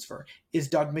transfer? Is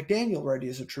Doug McDaniel ready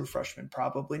as a true freshman?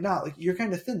 Probably not. Like, you're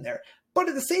kind of thin there. But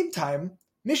at the same time,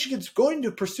 Michigan's going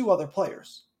to pursue other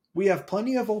players. We have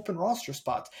plenty of open roster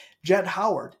spots. Jett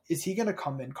Howard, is he going to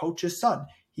come in? Coach's son.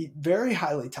 He very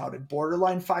highly touted,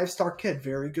 borderline 5-star kid,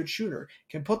 very good shooter,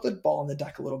 can put the ball on the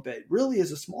deck a little bit. Really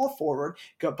is a small forward,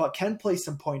 but can play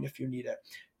some point if you need it.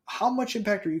 How much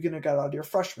impact are you going to get out of your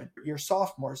freshmen, your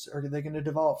sophomores? Are they going to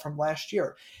develop from last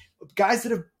year? Guys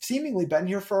that have seemingly been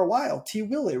here for a while. T.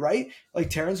 Willie, right?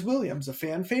 Like Terrence Williams, a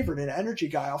fan favorite, an energy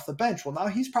guy off the bench. Well, now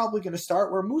he's probably going to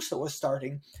start where Musa was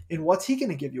starting. And what's he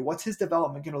going to give you? What's his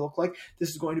development going to look like? This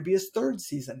is going to be his 3rd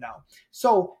season now.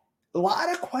 So a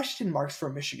lot of question marks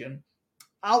for Michigan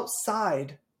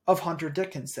outside of Hunter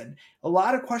Dickinson. A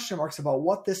lot of question marks about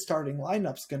what this starting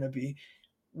lineup's going to be.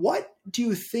 What do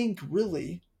you think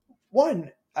really,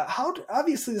 how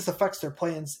obviously this affects their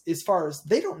plans as far as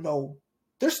they don't know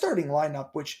their starting lineup,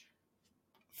 which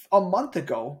a month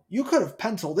ago you could have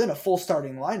penciled in a full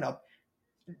starting lineup,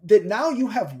 that now you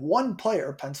have one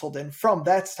player penciled in from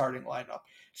that starting lineup.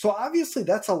 So obviously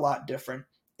that's a lot different,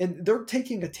 and they're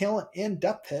taking a talent and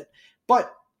depth hit.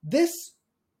 But this,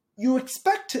 you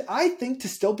expect to, I think, to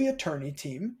still be a tourney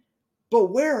team,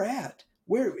 but where at?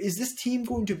 Where is this team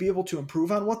going to be able to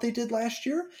improve on what they did last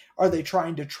year? Are they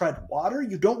trying to tread water?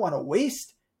 You don't want to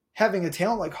waste having a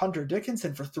talent like Hunter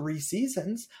Dickinson for 3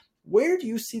 seasons. Where do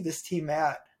you see this team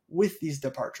at with these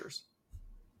departures?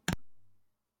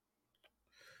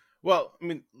 Well, I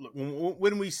mean,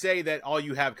 when we say that all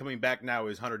you have coming back now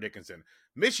is Hunter Dickinson,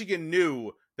 Michigan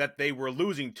knew that they were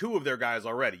losing 2 of their guys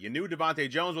already. You knew Devontae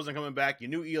Jones wasn't coming back. You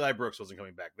knew Eli Brooks wasn't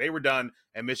coming back. They were done,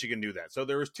 and Michigan knew that. So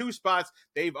there was 2 spots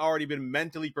they've already been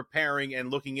mentally preparing and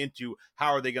looking into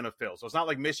how are they going to fill. So it's not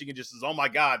like Michigan just says, oh my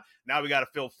God, now we got to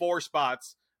fill 4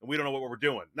 spots and we don't know what we're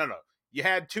doing. No. You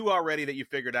had 2 already that you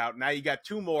figured out. Now you got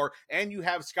 2 more, and you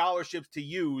have scholarships to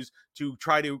use to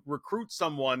try to recruit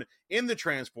someone in the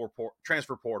transfer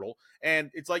portal.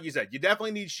 And it's like you said, you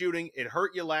definitely need shooting. It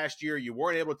hurt you last year. You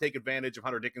weren't able to take advantage of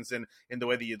Hunter Dickinson in the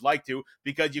way that you'd like to,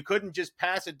 because you couldn't just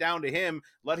pass it down to him,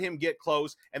 let him get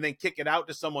close, and then kick it out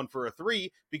to someone for a 3,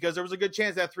 because there was a good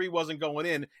chance that 3 wasn't going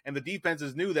in, and the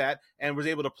defenses knew that and was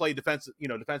able to play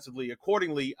defensively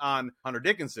accordingly on Hunter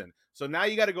Dickinson. So now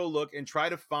you got to go look and try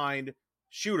to find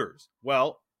shooters.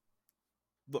 Well,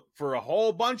 look, for a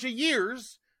whole bunch of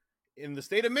years in the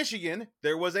state of Michigan,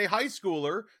 there was a high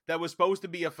schooler that was supposed to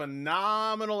be a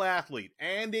phenomenal athlete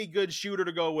and a good shooter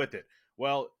to go with it.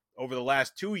 Well, over the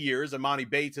last 2 years, Emoni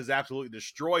Bates has absolutely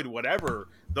destroyed whatever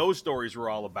those stories were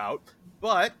all about.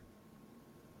 But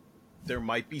there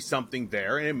might be something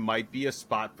there, and it might be a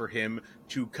spot for him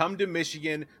to come to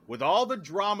Michigan with all the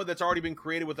drama that's already been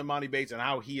created with Emoni Bates and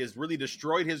how he has really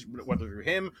destroyed his, whether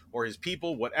him or his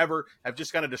people, whatever, have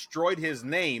just kind of destroyed his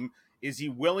name. Is he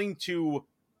willing to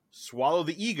swallow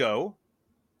the ego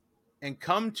and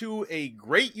come to a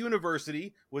great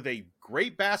university with a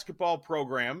great basketball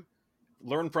program,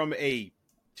 learn from a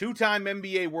 2-time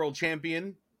NBA world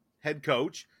champion head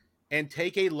coach, and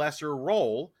take a lesser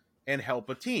role and help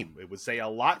a team? It would say a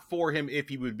lot for him if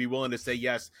he would be willing to say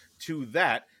yes to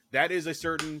that. That is a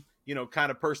certain,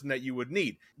 kind of person that you would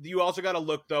need. You also got to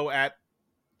look, though, at,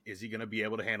 is he going to be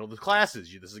able to handle the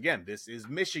classes? This is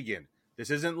Michigan. This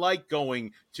isn't like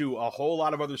going to a whole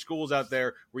lot of other schools out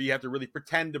there where you have to really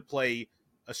pretend to play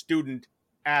a student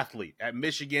athlete. At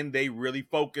Michigan, they really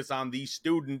focus on the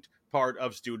student part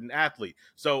of student athlete.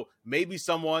 So maybe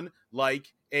someone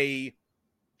like a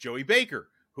Joey Baker,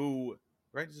 who,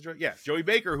 right? Yeah, Joey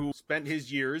Baker, who spent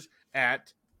his years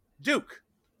at Duke,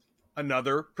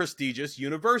 another prestigious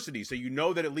university. So you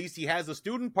know that at least he has the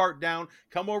student part down.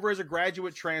 Come over as a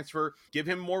graduate transfer, give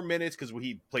him more minutes, because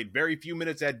he played very few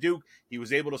minutes at Duke. He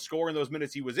was able to score in those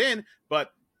minutes he was in,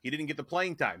 but he didn't get the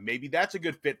playing time. Maybe that's a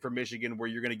good fit for Michigan, where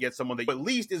you're going to get someone that at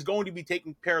least is going to be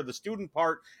taking care of the student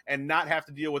part and not have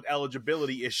to deal with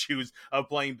eligibility issues of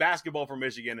playing basketball for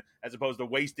Michigan, as opposed to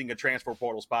wasting a transfer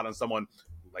portal spot on someone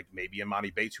like maybe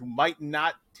Emoni Bates, who might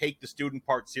not take the student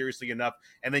part seriously enough,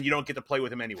 and then you don't get to play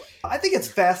with him anyway. I think it's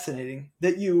fascinating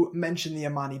that you mentioned the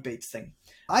Emoni Bates thing.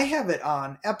 I have it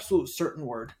on absolute certain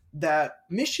word that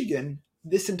Michigan,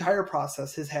 this entire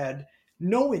process, has had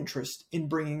no interest in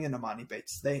bringing in Emoni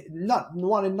Bates. They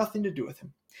wanted nothing to do with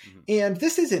him. Mm-hmm. And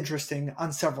this is interesting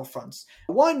on several fronts.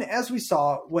 One, as we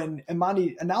saw when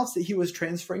Emoni announced that he was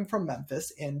transferring from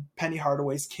Memphis and Penny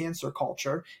Hardaway's cancer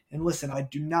culture. And listen, I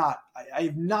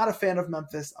am not a fan of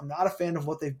Memphis. I'm not a fan of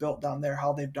what they've built down there,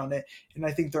 how they've done it. And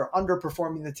I think they're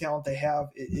underperforming the talent they have.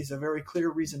 It is a very clear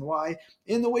reason why,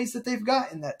 in the ways that they've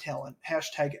gotten that talent.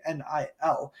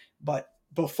 #NIL, but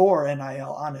before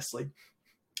NIL, honestly.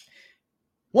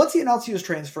 Once he announced he was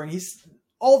transferring,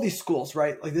 all these schools,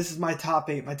 right? Like, this is my top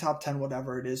 8, my top 10,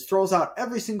 whatever it is, throws out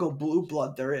every single blue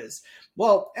blood there is.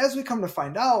 Well, as we come to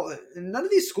find out, none of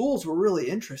these schools were really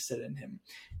interested in him.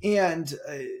 And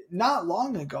not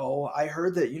long ago, I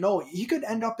heard that, he could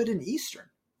end up at an Eastern,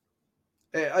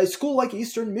 a school like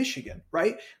Eastern Michigan,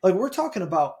 right? Like, we're talking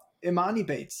about Emoni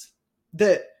Bates,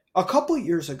 that a couple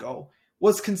years ago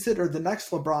was considered the next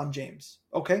LeBron James,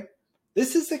 okay?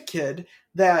 This is a kid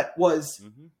that was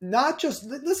not just,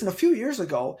 listen, a few years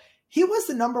ago, he was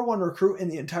the number 1 recruit in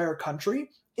the entire country,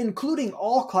 including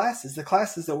all classes, the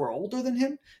classes that were older than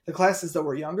him, the classes that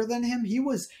were younger than him. He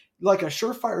was like a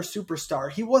surefire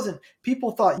superstar.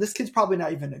 People thought this kid's probably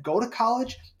not even going to go to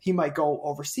college. He might go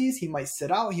overseas. He might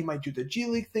sit out. He might do the G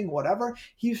League thing, whatever.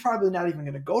 He's probably not even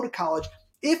going to go to college.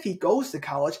 If he goes to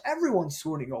college, everyone's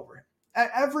swooning over him.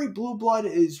 Every blue blood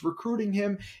is recruiting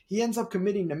him. He ends up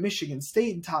committing to Michigan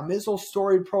State and Tom Izzo's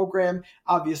storied program.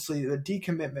 Obviously, the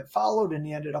decommitment followed, and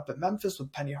he ended up at Memphis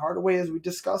with Penny Hardaway, as we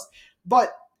discussed.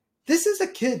 But this is a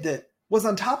kid that was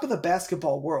on top of the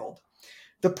basketball world.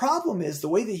 The problem is the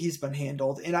way that he's been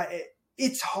handled, and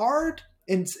it's hard.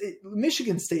 And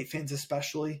Michigan State fans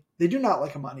especially, they do not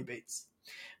like Emoni Bates.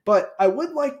 But I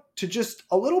would like to just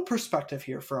a little perspective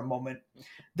here for a moment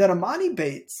that Emoni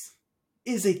Bates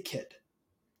is a kid.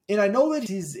 And I know that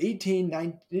he's 18,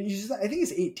 I think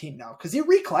he's 18 now, because he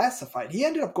reclassified. He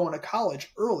ended up going to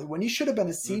college early when he should have been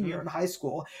a senior in high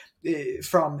school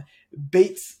from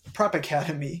Bates Prep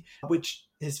Academy, which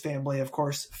his family, of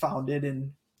course, founded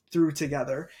and threw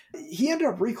together. He ended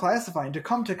up reclassifying to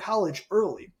come to college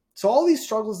early. So all these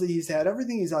struggles that he's had,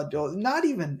 everything he's adult, not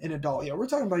even an adult yet. We're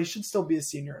talking about he should still be a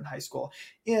senior in high school.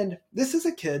 And this is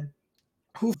a kid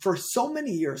who for so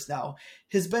many years now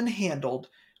has been handled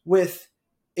with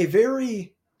a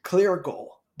very clear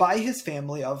goal by his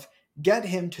family of get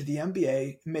him to the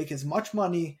NBA, make as much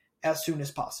money as soon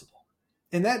as possible.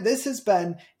 And that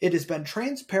it has been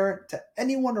transparent to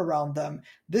anyone around them.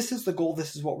 This is the goal.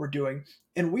 This is what we're doing.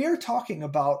 And we are talking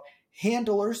about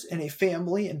handlers and a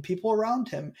family and people around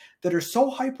him that are so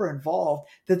hyper involved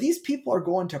that these people are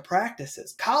going to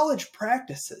practices, college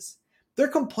practices. They're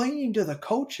complaining to the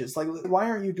coaches, like, why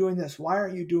aren't you doing this? Why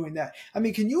aren't you doing that? I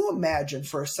mean, can you imagine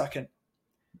for a second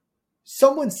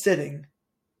someone sitting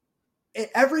at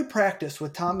every practice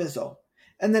with Tom Izzo,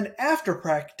 and then after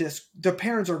practice, the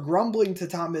parents are grumbling to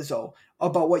Tom Izzo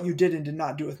about what you did and did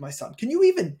not do with my son? Can you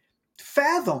even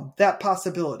fathom that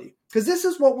possibility? Because this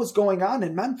is what was going on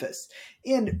in Memphis.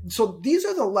 And so these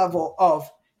are the level of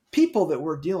people that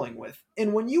we're dealing with.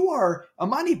 And when you are,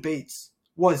 Emoni Bates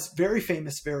was very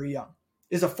famous, very young.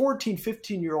 Is a 14,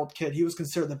 15-year-old kid. He was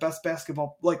considered the best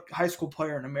basketball, high school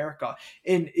player in America.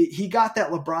 And he got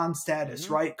that LeBron status,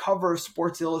 right? Cover of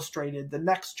Sports Illustrated, the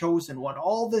next chosen one,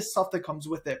 all this stuff that comes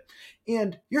with it.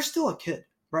 And you're still a kid,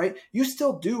 right? You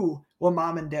still do what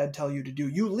mom and dad tell you to do.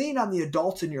 You lean on the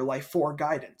adults in your life for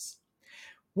guidance.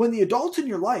 When the adults in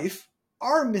your life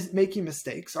are making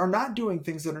mistakes, are not doing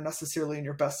things that are necessarily in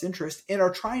your best interest, and are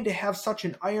trying to have such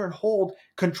an iron hold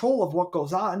control of what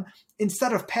goes on,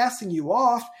 instead of passing you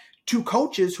off to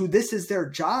coaches who this is their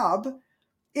job,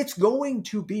 it's going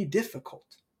to be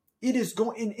difficult. It is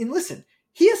going, and listen,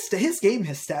 his game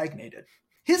has stagnated.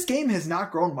 His game has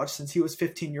not grown much since he was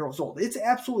 15 years old. It's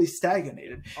absolutely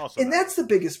stagnated. And that's the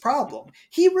biggest problem.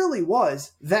 He really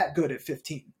was that good at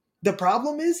 15. The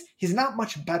problem is he's not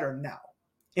much better now.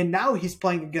 And now he's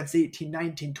playing against 18,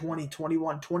 19, 20,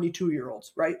 21,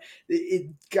 22-year-olds, right?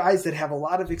 Guys that have a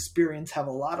lot of experience, have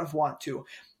a lot of want to.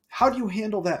 How do you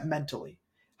handle that mentally?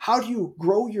 How do you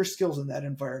grow your skills in that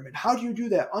environment? How do you do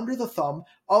that under the thumb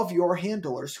of your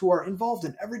handlers who are involved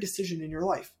in every decision in your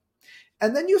life?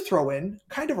 And then you throw in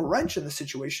kind of a wrench in the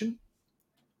situation.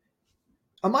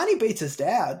 Emoni Bates'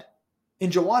 dad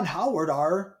and Juwan Howard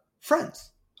are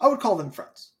friends. I would call them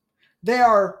friends. They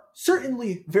are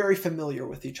certainly very familiar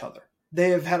with each other. They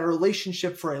have had a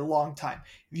relationship for a long time.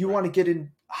 If you want to get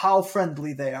in how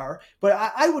friendly they are, but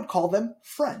I would call them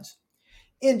friends.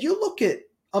 And you look at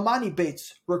Emoni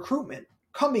Bates' recruitment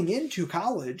coming into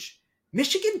college,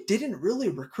 Michigan didn't really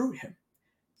recruit him.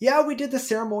 Yeah, we did the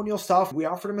ceremonial stuff. We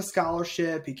offered him a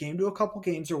scholarship. He came to a couple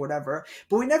games or whatever,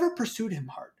 but we never pursued him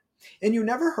hard. And you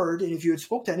never heard, and if you had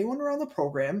spoke to anyone around the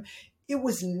program, it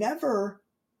was never,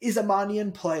 is Emoni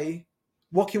in play?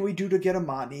 What can we do to get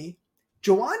Emoni?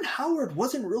 Juwan Howard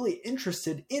wasn't really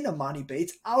interested in Emoni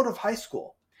Bates out of high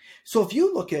school. So if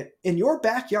you look at in your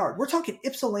backyard, we're talking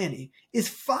Ypsilanti is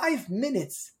 5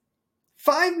 minutes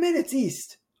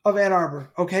east of Ann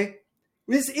Arbor, okay?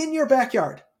 It's in your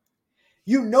backyard.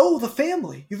 You know the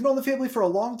family. You've known the family for a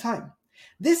long time.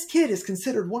 This kid is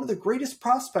considered one of the greatest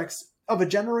prospects of a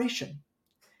generation.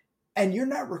 And you're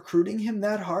not recruiting him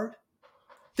that hard?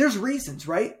 There's reasons,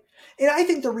 right? And I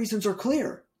think the reasons are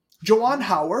clear. Juwan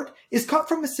Howard is cut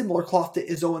from a similar cloth to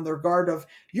Izzo in the regard of,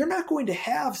 you're not going to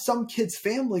have some kid's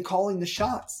family calling the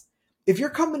shots. If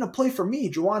you're coming to play for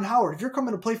me, Juwan Howard, if you're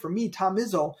coming to play for me, Tom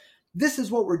Izzo, this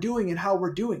is what we're doing and how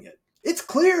we're doing it. It's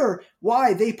clear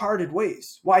why they parted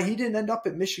ways, why he didn't end up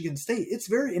at Michigan State.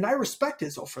 And I respect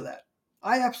Izzo for that.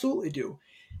 I absolutely do.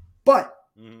 But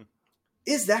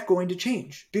is that going to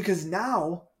change? Because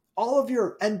now all of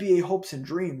your NBA hopes and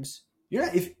dreams,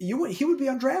 he would be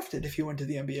undrafted if he went to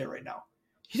the NBA right now.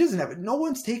 He doesn't have it. No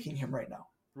one's taking him right now.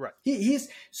 Right.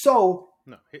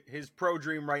 No, his pro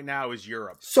dream right now is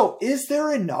Europe. So is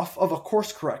there enough of a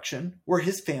course correction where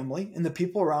his family and the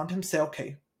people around him say,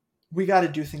 okay, we got to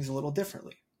do things a little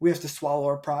differently. We have to swallow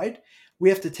our pride. We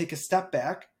have to take a step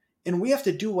back, and we have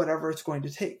to do whatever it's going to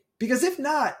take. Because if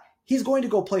not, he's going to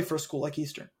go play for a school like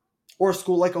Eastern or a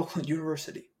school like Oakland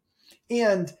University.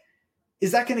 And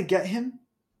is that going to get him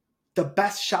the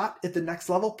best shot at the next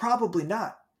level? Probably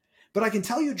not. But I can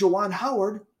tell you Juwan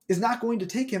Howard is not going to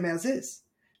take him as is.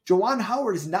 Juwan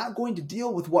Howard is not going to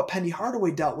deal with what Penny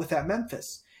Hardaway dealt with at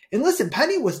Memphis. And listen,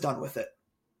 Penny was done with it.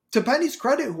 To Penny's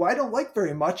credit, who I don't like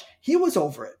very much, he was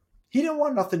over it. He didn't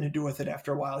want nothing to do with it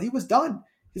after a while. He was done.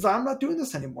 He's like, I'm not doing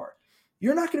this anymore.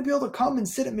 You're not going to be able to come and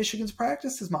sit at Michigan's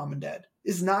practices, mom and dad.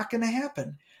 It's not going to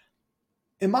happen.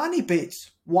 Emoni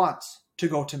Bates wants to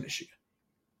go to Michigan.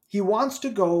 He wants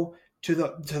to go to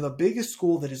the biggest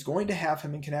school that is going to have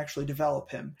him and can actually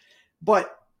develop him.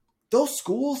 But those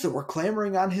schools that were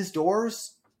clamoring on his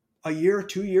doors a year or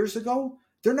 2 years ago,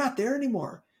 they're not there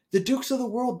anymore. The Dukes of the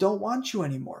world don't want you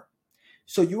anymore.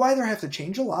 So you either have to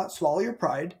change a lot, swallow your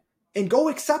pride, and go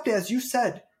accept, as you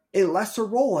said, a lesser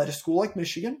role at a school like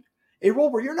Michigan, a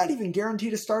role where you're not even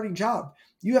guaranteed a starting job.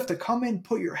 You have to come in,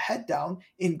 put your head down,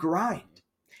 and grind.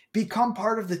 Become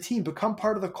part of the team, become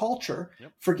part of the culture,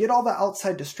 forget all the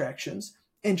outside distractions,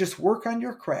 and just work on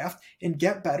your craft and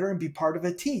get better and be part of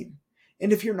a team.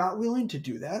 And if you're not willing to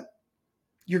do that,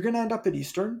 you're going to end up at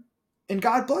Eastern. And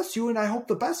God bless you, and I hope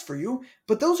the best for you.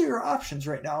 But those are your options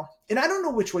right now. And I don't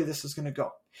know which way this is going to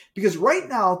go. Because right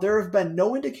now, there have been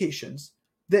no indications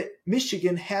that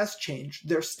Michigan has changed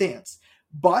their stance.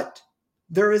 But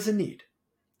there is a need.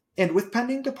 And with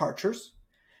pending departures,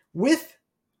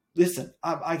 listen,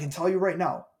 I can tell you right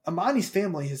now, Emoni's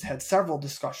family has had several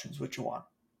discussions with Juwan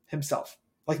himself.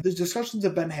 Like, the discussions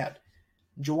have been had.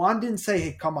 Juwan didn't say,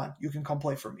 hey, come on, you can come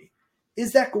play for me.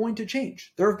 Is that going to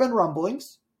change? There have been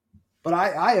rumblings, but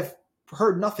I have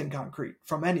heard nothing concrete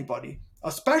from anybody,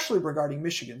 especially regarding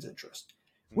Michigan's interest.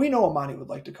 We know Emoni would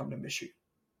like to come to Michigan.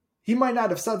 He might not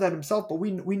have said that himself, but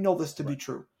we know this to be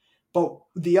true. But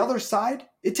the other side,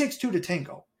 it takes two to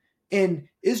tango. And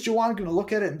is Juwan going to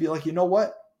look at it and be like, you know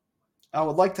what? I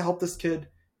would like to help this kid.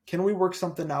 Can we work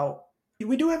something out?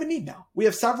 We do have a need now. We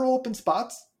have several open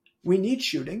spots. We need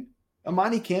shooting.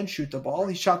 Emoni can shoot the ball.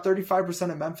 He shot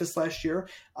 35% at Memphis last year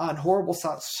on horrible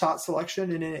shot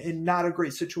selection and in not a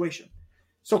great situation.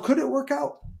 So could it work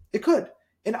out? It could.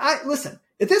 And listen,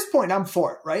 at this point, I'm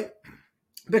for it, right?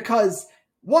 Because,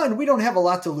 one, we don't have a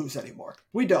lot to lose anymore.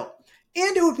 We don't.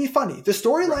 And it would be funny. The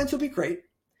storylines would be great.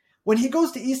 When he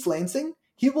goes to East Lansing,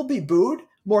 he will be booed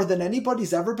more than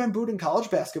anybody's ever been booed in college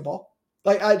basketball.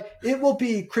 It will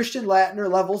be Christian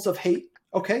Laettner levels of hate.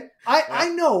 Okay. I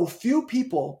know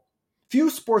few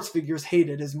sports figures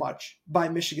hated as much by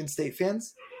Michigan State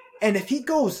fans. And if he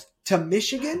goes to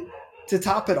Michigan to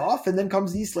top it off and then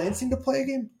comes to East Lansing to play a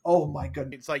game, oh my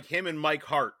goodness. It's like him and Mike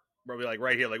Hart. Probably like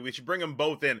right here, like we should bring them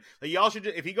both in. Like y'all should,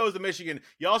 if he goes to Michigan,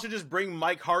 y'all should just bring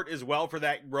Mike Hart as well for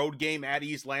that road game at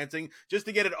East Lansing, just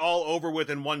to get it all over with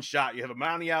in one shot. You have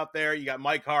Emoni out there, you got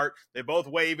Mike Hart, they both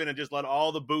waving, and just let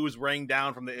all the boos rain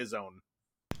down from the I-zone.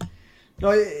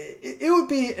 No, it would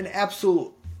be an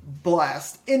absolute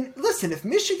blast. And listen, if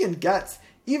Michigan gets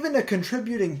even a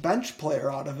contributing bench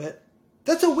player out of it,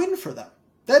 that's a win for them.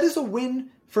 That is a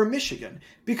win for Michigan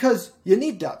because you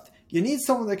need depth. You need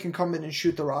someone that can come in and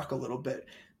shoot the rock a little bit.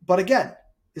 But again,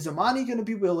 is Emoni going to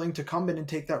be willing to come in and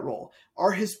take that role?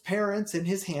 Are his parents and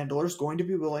his handlers going to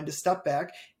be willing to step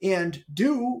back and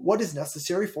do what is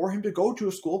necessary for him to go to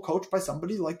a school coached by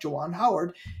somebody like Juwan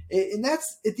Howard? And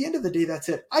that's, at the end of the day, that's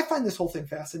it. I find this whole thing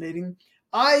fascinating.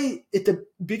 At the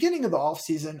beginning of the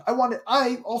offseason,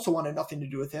 I also wanted nothing to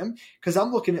do with him because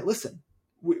I'm looking at, listen,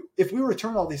 if we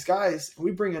return all these guys and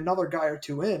we bring another guy or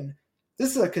two in,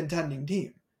 this is a contending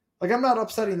team. Like, I'm not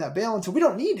upsetting that balance, and we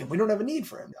don't need him. We don't have a need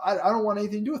for him. I don't want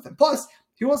anything to do with him. Plus,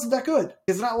 he wasn't that good.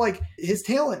 It's not like his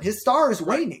talent, his star is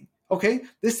waning. Okay?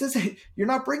 You're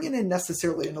not bringing in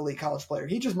necessarily an elite college player.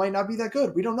 He just might not be that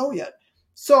good. We don't know yet.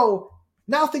 So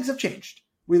now things have changed.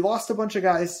 We lost a bunch of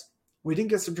guys. We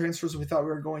didn't get some transfers we thought we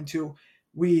were going to.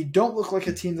 We don't look like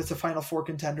a team that's a Final Four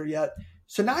contender yet.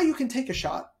 So now you can take a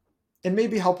shot and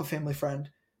maybe help a family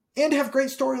friend. And have great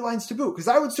storylines to boot, because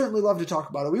I would certainly love to talk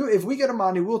about it. If we get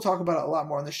Emoni, we'll talk about it a lot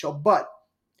more on the show. But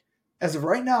as of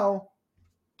right now,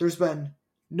 there's been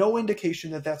no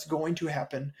indication that that's going to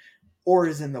happen or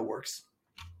is in the works.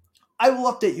 I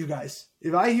will update you guys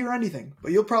if I hear anything,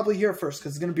 but you'll probably hear it first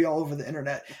because it's going to be all over the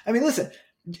internet. I mean, listen,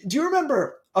 do you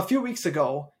remember a few weeks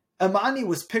ago, Emoni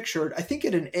was pictured, I think,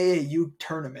 at an AAU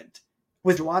tournament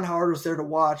with Juwan Howard was there to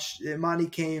watch.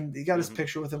 Emoni came, he got his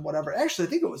picture with him, whatever. Actually, I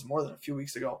think it was more than a few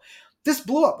weeks ago. This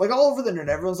blew up, like, all over the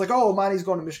internet. Everyone's like, oh, Emoni's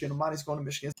going to Michigan. Emoni's going to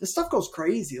Michigan. This stuff goes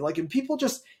crazy. Like, and people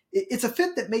just, it's a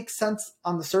fit that makes sense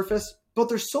on the surface, but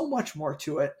there's so much more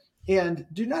to it. And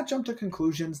do not jump to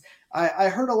conclusions. I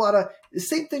heard a lot of the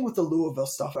same thing with the Louisville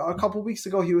stuff. A couple weeks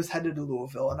ago, he was headed to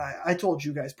Louisville. And I told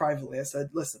you guys privately, I said,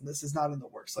 listen, this is not in the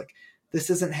works. Like, this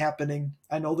isn't happening.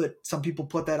 I know that some people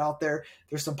put that out there.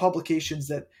 There's some publications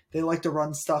that they like to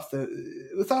run stuff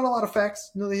without a lot of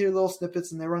facts. You know, they hear little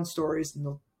snippets and they run stories and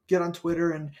they'll get on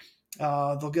Twitter and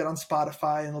they'll get on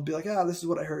Spotify and they'll be like, this is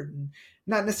what I heard. And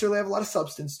not necessarily have a lot of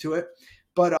substance to it.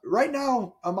 But right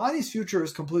now, Emoni's future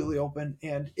is completely open,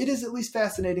 and it is at least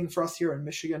fascinating for us here in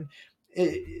Michigan.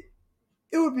 It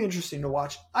would be interesting to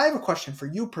watch. I have a question for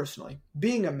you personally,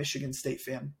 being a Michigan State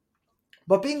fan,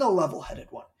 but being a level-headed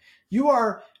one. You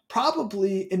are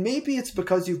probably, and maybe it's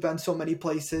because you've been so many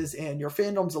places and your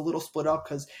fandom's a little split up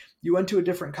because you went to a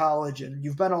different college and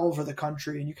you've been all over the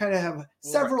country and you kind of have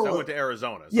several. I went to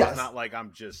Arizona, so It's not like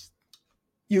I'm just.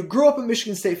 You grew up a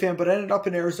Michigan State fan, but ended up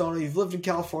in Arizona. You've lived in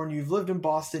California. You've lived in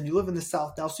Boston. You live in the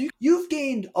South now. So you've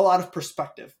gained a lot of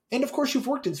perspective. And of course, you've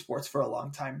worked in sports for a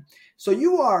long time. So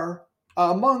you are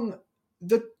among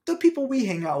the people we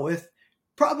hang out with,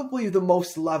 probably the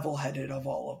most level-headed of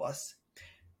all of us.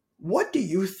 What do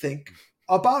you think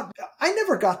about... I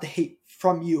never got the hate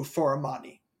from you for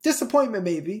Emoni. Disappointment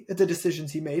maybe at the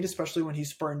decisions he made, especially when he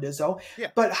spurned Izzo. Yeah.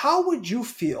 But how would you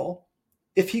feel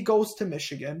if he goes to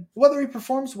Michigan, whether he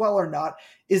performs well or not?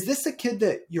 Is this a kid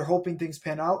that you're hoping things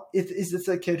pan out? Is this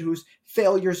a kid whose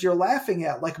failures you're laughing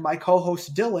at? Like my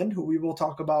co-host Dylan, who we will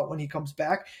talk about when he comes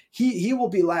back, he will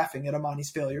be laughing at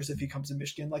Emoni's failures if he comes to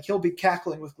Michigan. Like he'll be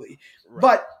cackling with glee. Right.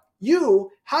 But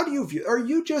you, how do you view? Are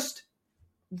you just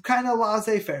kind of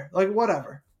laissez-faire, like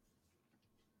whatever?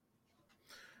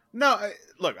 No,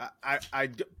 look, I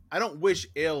don't wish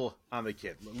ill on the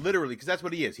kid, literally, because that's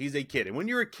what he is. He's a kid. And when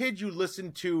you're a kid, you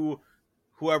listen to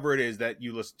whoever it is that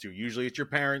you listen to. Usually it's your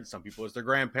parents. Some people it's their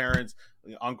grandparents,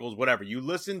 uncles, whatever. You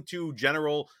listen to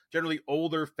generally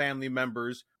older family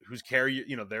members whose care,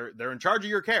 they're in charge of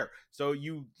your care. So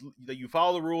you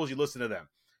follow the rules, you listen to them.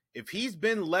 If he's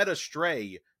been led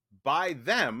astray by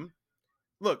them,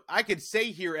 look, I could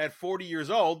say here at 40 years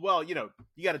old, well, you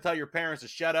got to tell your parents to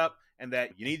shut up and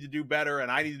that you need to do better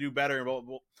and I need to do better.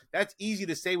 Well, that's easy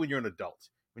to say when you're an adult.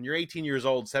 When you're 18 years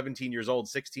old, 17 years old,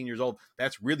 16 years old,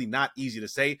 that's really not easy to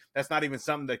say. That's not even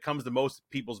something that comes to most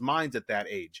people's minds at that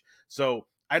age. So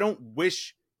I don't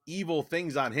wish evil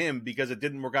things on him because it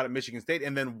didn't work out at Michigan State.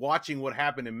 And then watching what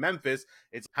happened in Memphis,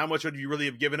 it's how much would you really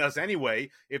have given us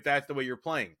anyway if that's the way you're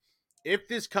playing? If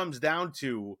this comes down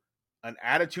to an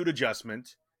attitude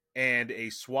adjustment and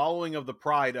a swallowing of the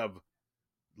pride of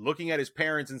looking at his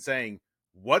parents and saying,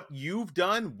 what you've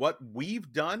done, what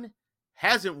we've done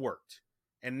hasn't worked.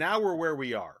 And now we're where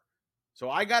we are. So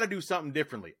I got to do something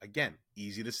differently. Again,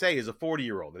 easy to say as a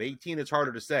 40-year-old. At 18, it's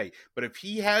harder to say. But if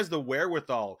he has the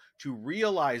wherewithal to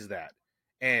realize that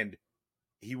and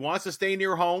he wants to stay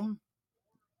near home,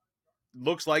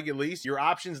 looks like at least your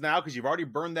options now, because you've already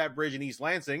burned that bridge in East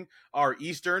Lansing, are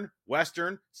Eastern,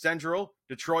 Western, Central,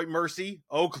 Detroit Mercy,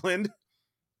 Oakland,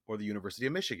 or the University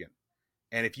of Michigan.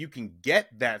 And if you can get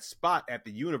that spot at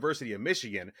the University of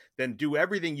Michigan, then do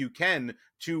everything you can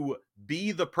to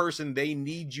be the person they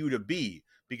need you to be,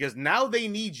 because now they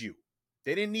need you.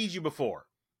 They didn't need you before.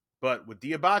 But with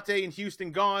Diabate and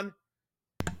Houston gone,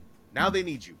 now they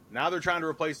need you. Now they're trying to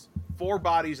replace 4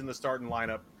 bodies in the starting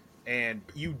lineup. And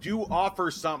you do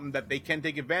offer something that they can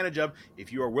take advantage of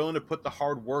if you are willing to put the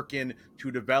hard work in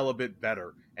to develop it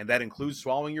better. And that includes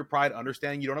swallowing your pride,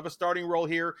 understanding you don't have a starting role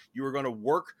here. You are going to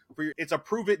work for it's a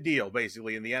prove it deal,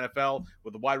 basically, in the NFL.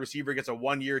 With the wide receiver gets a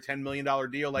 1-year, $10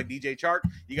 million deal like DJ Chark.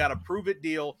 You got a prove it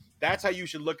deal. That's how you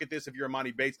should look at this if you're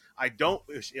Emoni Bates. I don't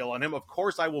wish ill on him. Of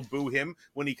course, I will boo him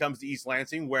when he comes to East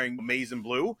Lansing wearing maize and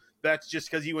blue. That's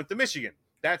just because he went to Michigan.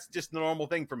 That's just the normal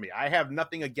thing for me. I have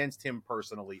nothing against him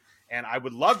personally, and I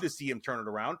would love to see him turn it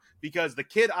around because the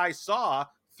kid I saw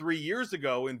 3 years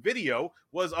ago in video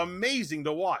was amazing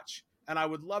to watch, and I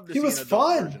would love to see an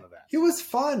adult version of that. He was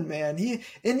fun, man. He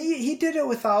did it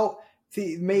without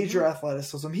the major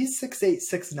athleticism. He's 6'8",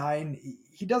 6'9".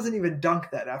 He doesn't even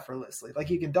dunk that effortlessly. Like,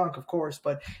 he can dunk, of course,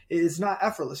 but it's not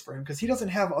effortless for him because he doesn't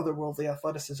have otherworldly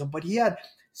athleticism. But he had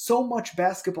so much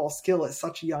basketball skill at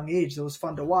such a young age that was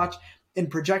fun to watch. In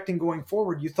projecting going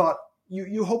forward, you thought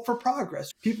you hope for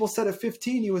progress. People said at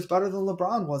 15 he was better than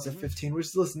LeBron was at 15,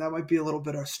 which, listen, that might be a little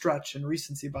bit of a stretch and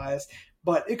recency bias,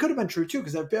 but it could have been true too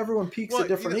because everyone peaks at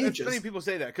different ages. Many people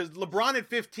say that because LeBron at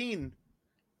 15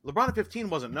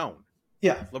 wasn't known.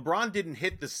 Yeah, LeBron didn't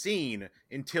hit the scene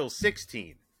until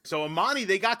 16. So Emoni,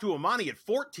 they got to Emoni at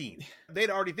 14.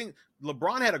 They'd already think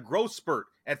LeBron had a growth spurt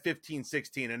at 15,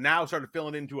 16, and now started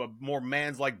filling into a more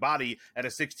man's-like body at a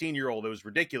 16-year-old. It was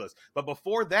ridiculous. But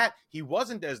before that, he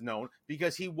wasn't as known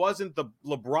because he wasn't the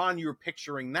LeBron you're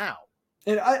picturing now.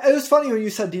 And it was funny when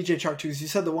you said DJ Chark too, because you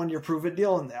said the 1-year prove-it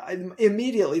deal, and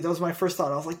immediately, that was my first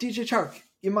thought. I was like, DJ Chark,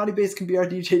 Emoni Bates can be our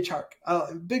DJ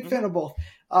Chark. Big fan of both.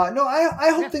 No, I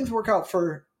hope things work out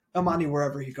for Emoni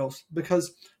wherever he goes,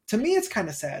 because to me, it's kind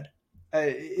of sad.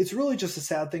 It's really just a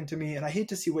sad thing to me, and I hate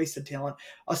to see wasted talent,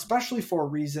 especially for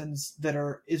reasons that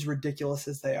are as ridiculous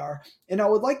as they are. And I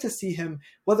would like to see him,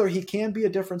 whether he can be a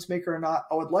difference maker or not,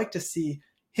 I would like to see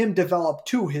him develop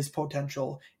to his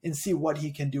potential and see what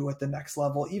he can do at the next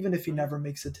level, even if he never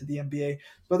makes it to the NBA.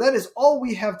 But that is all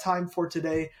we have time for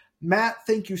today. Matt,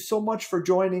 thank you so much for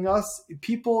joining us.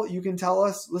 People, you can tell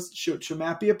us, should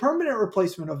Matt be a permanent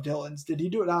replacement of Dylan's? Did he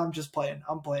do it? No, I'm just playing.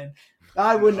 I'm playing.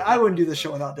 I wouldn't do the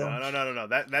show without Dylan. No.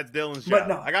 That's Dylan's job.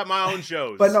 No, I got my own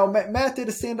shows. But no, Matt did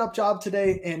a stand-up job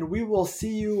today, and we will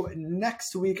see you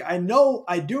next week. I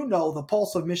do know the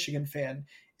Pulse of Michigan fan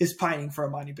is pining for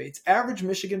Emoni Bates. Average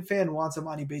Michigan fan wants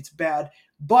Emoni Bates bad,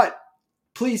 but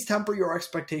please temper your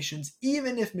expectations.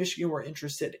 Even if Michigan were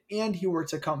interested and he were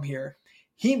to come here,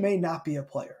 he may not be a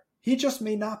player. He just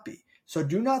may not be. So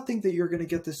do not think that you're going to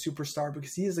get this superstar,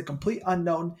 because he is a complete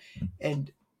unknown.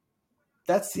 And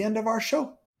that's the end of our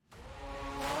show.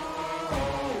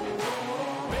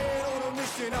 Man on a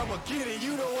mission, I'ma get it.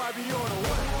 You know I be on the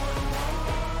way.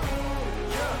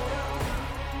 Yeah.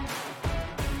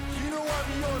 You know I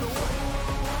be on the way.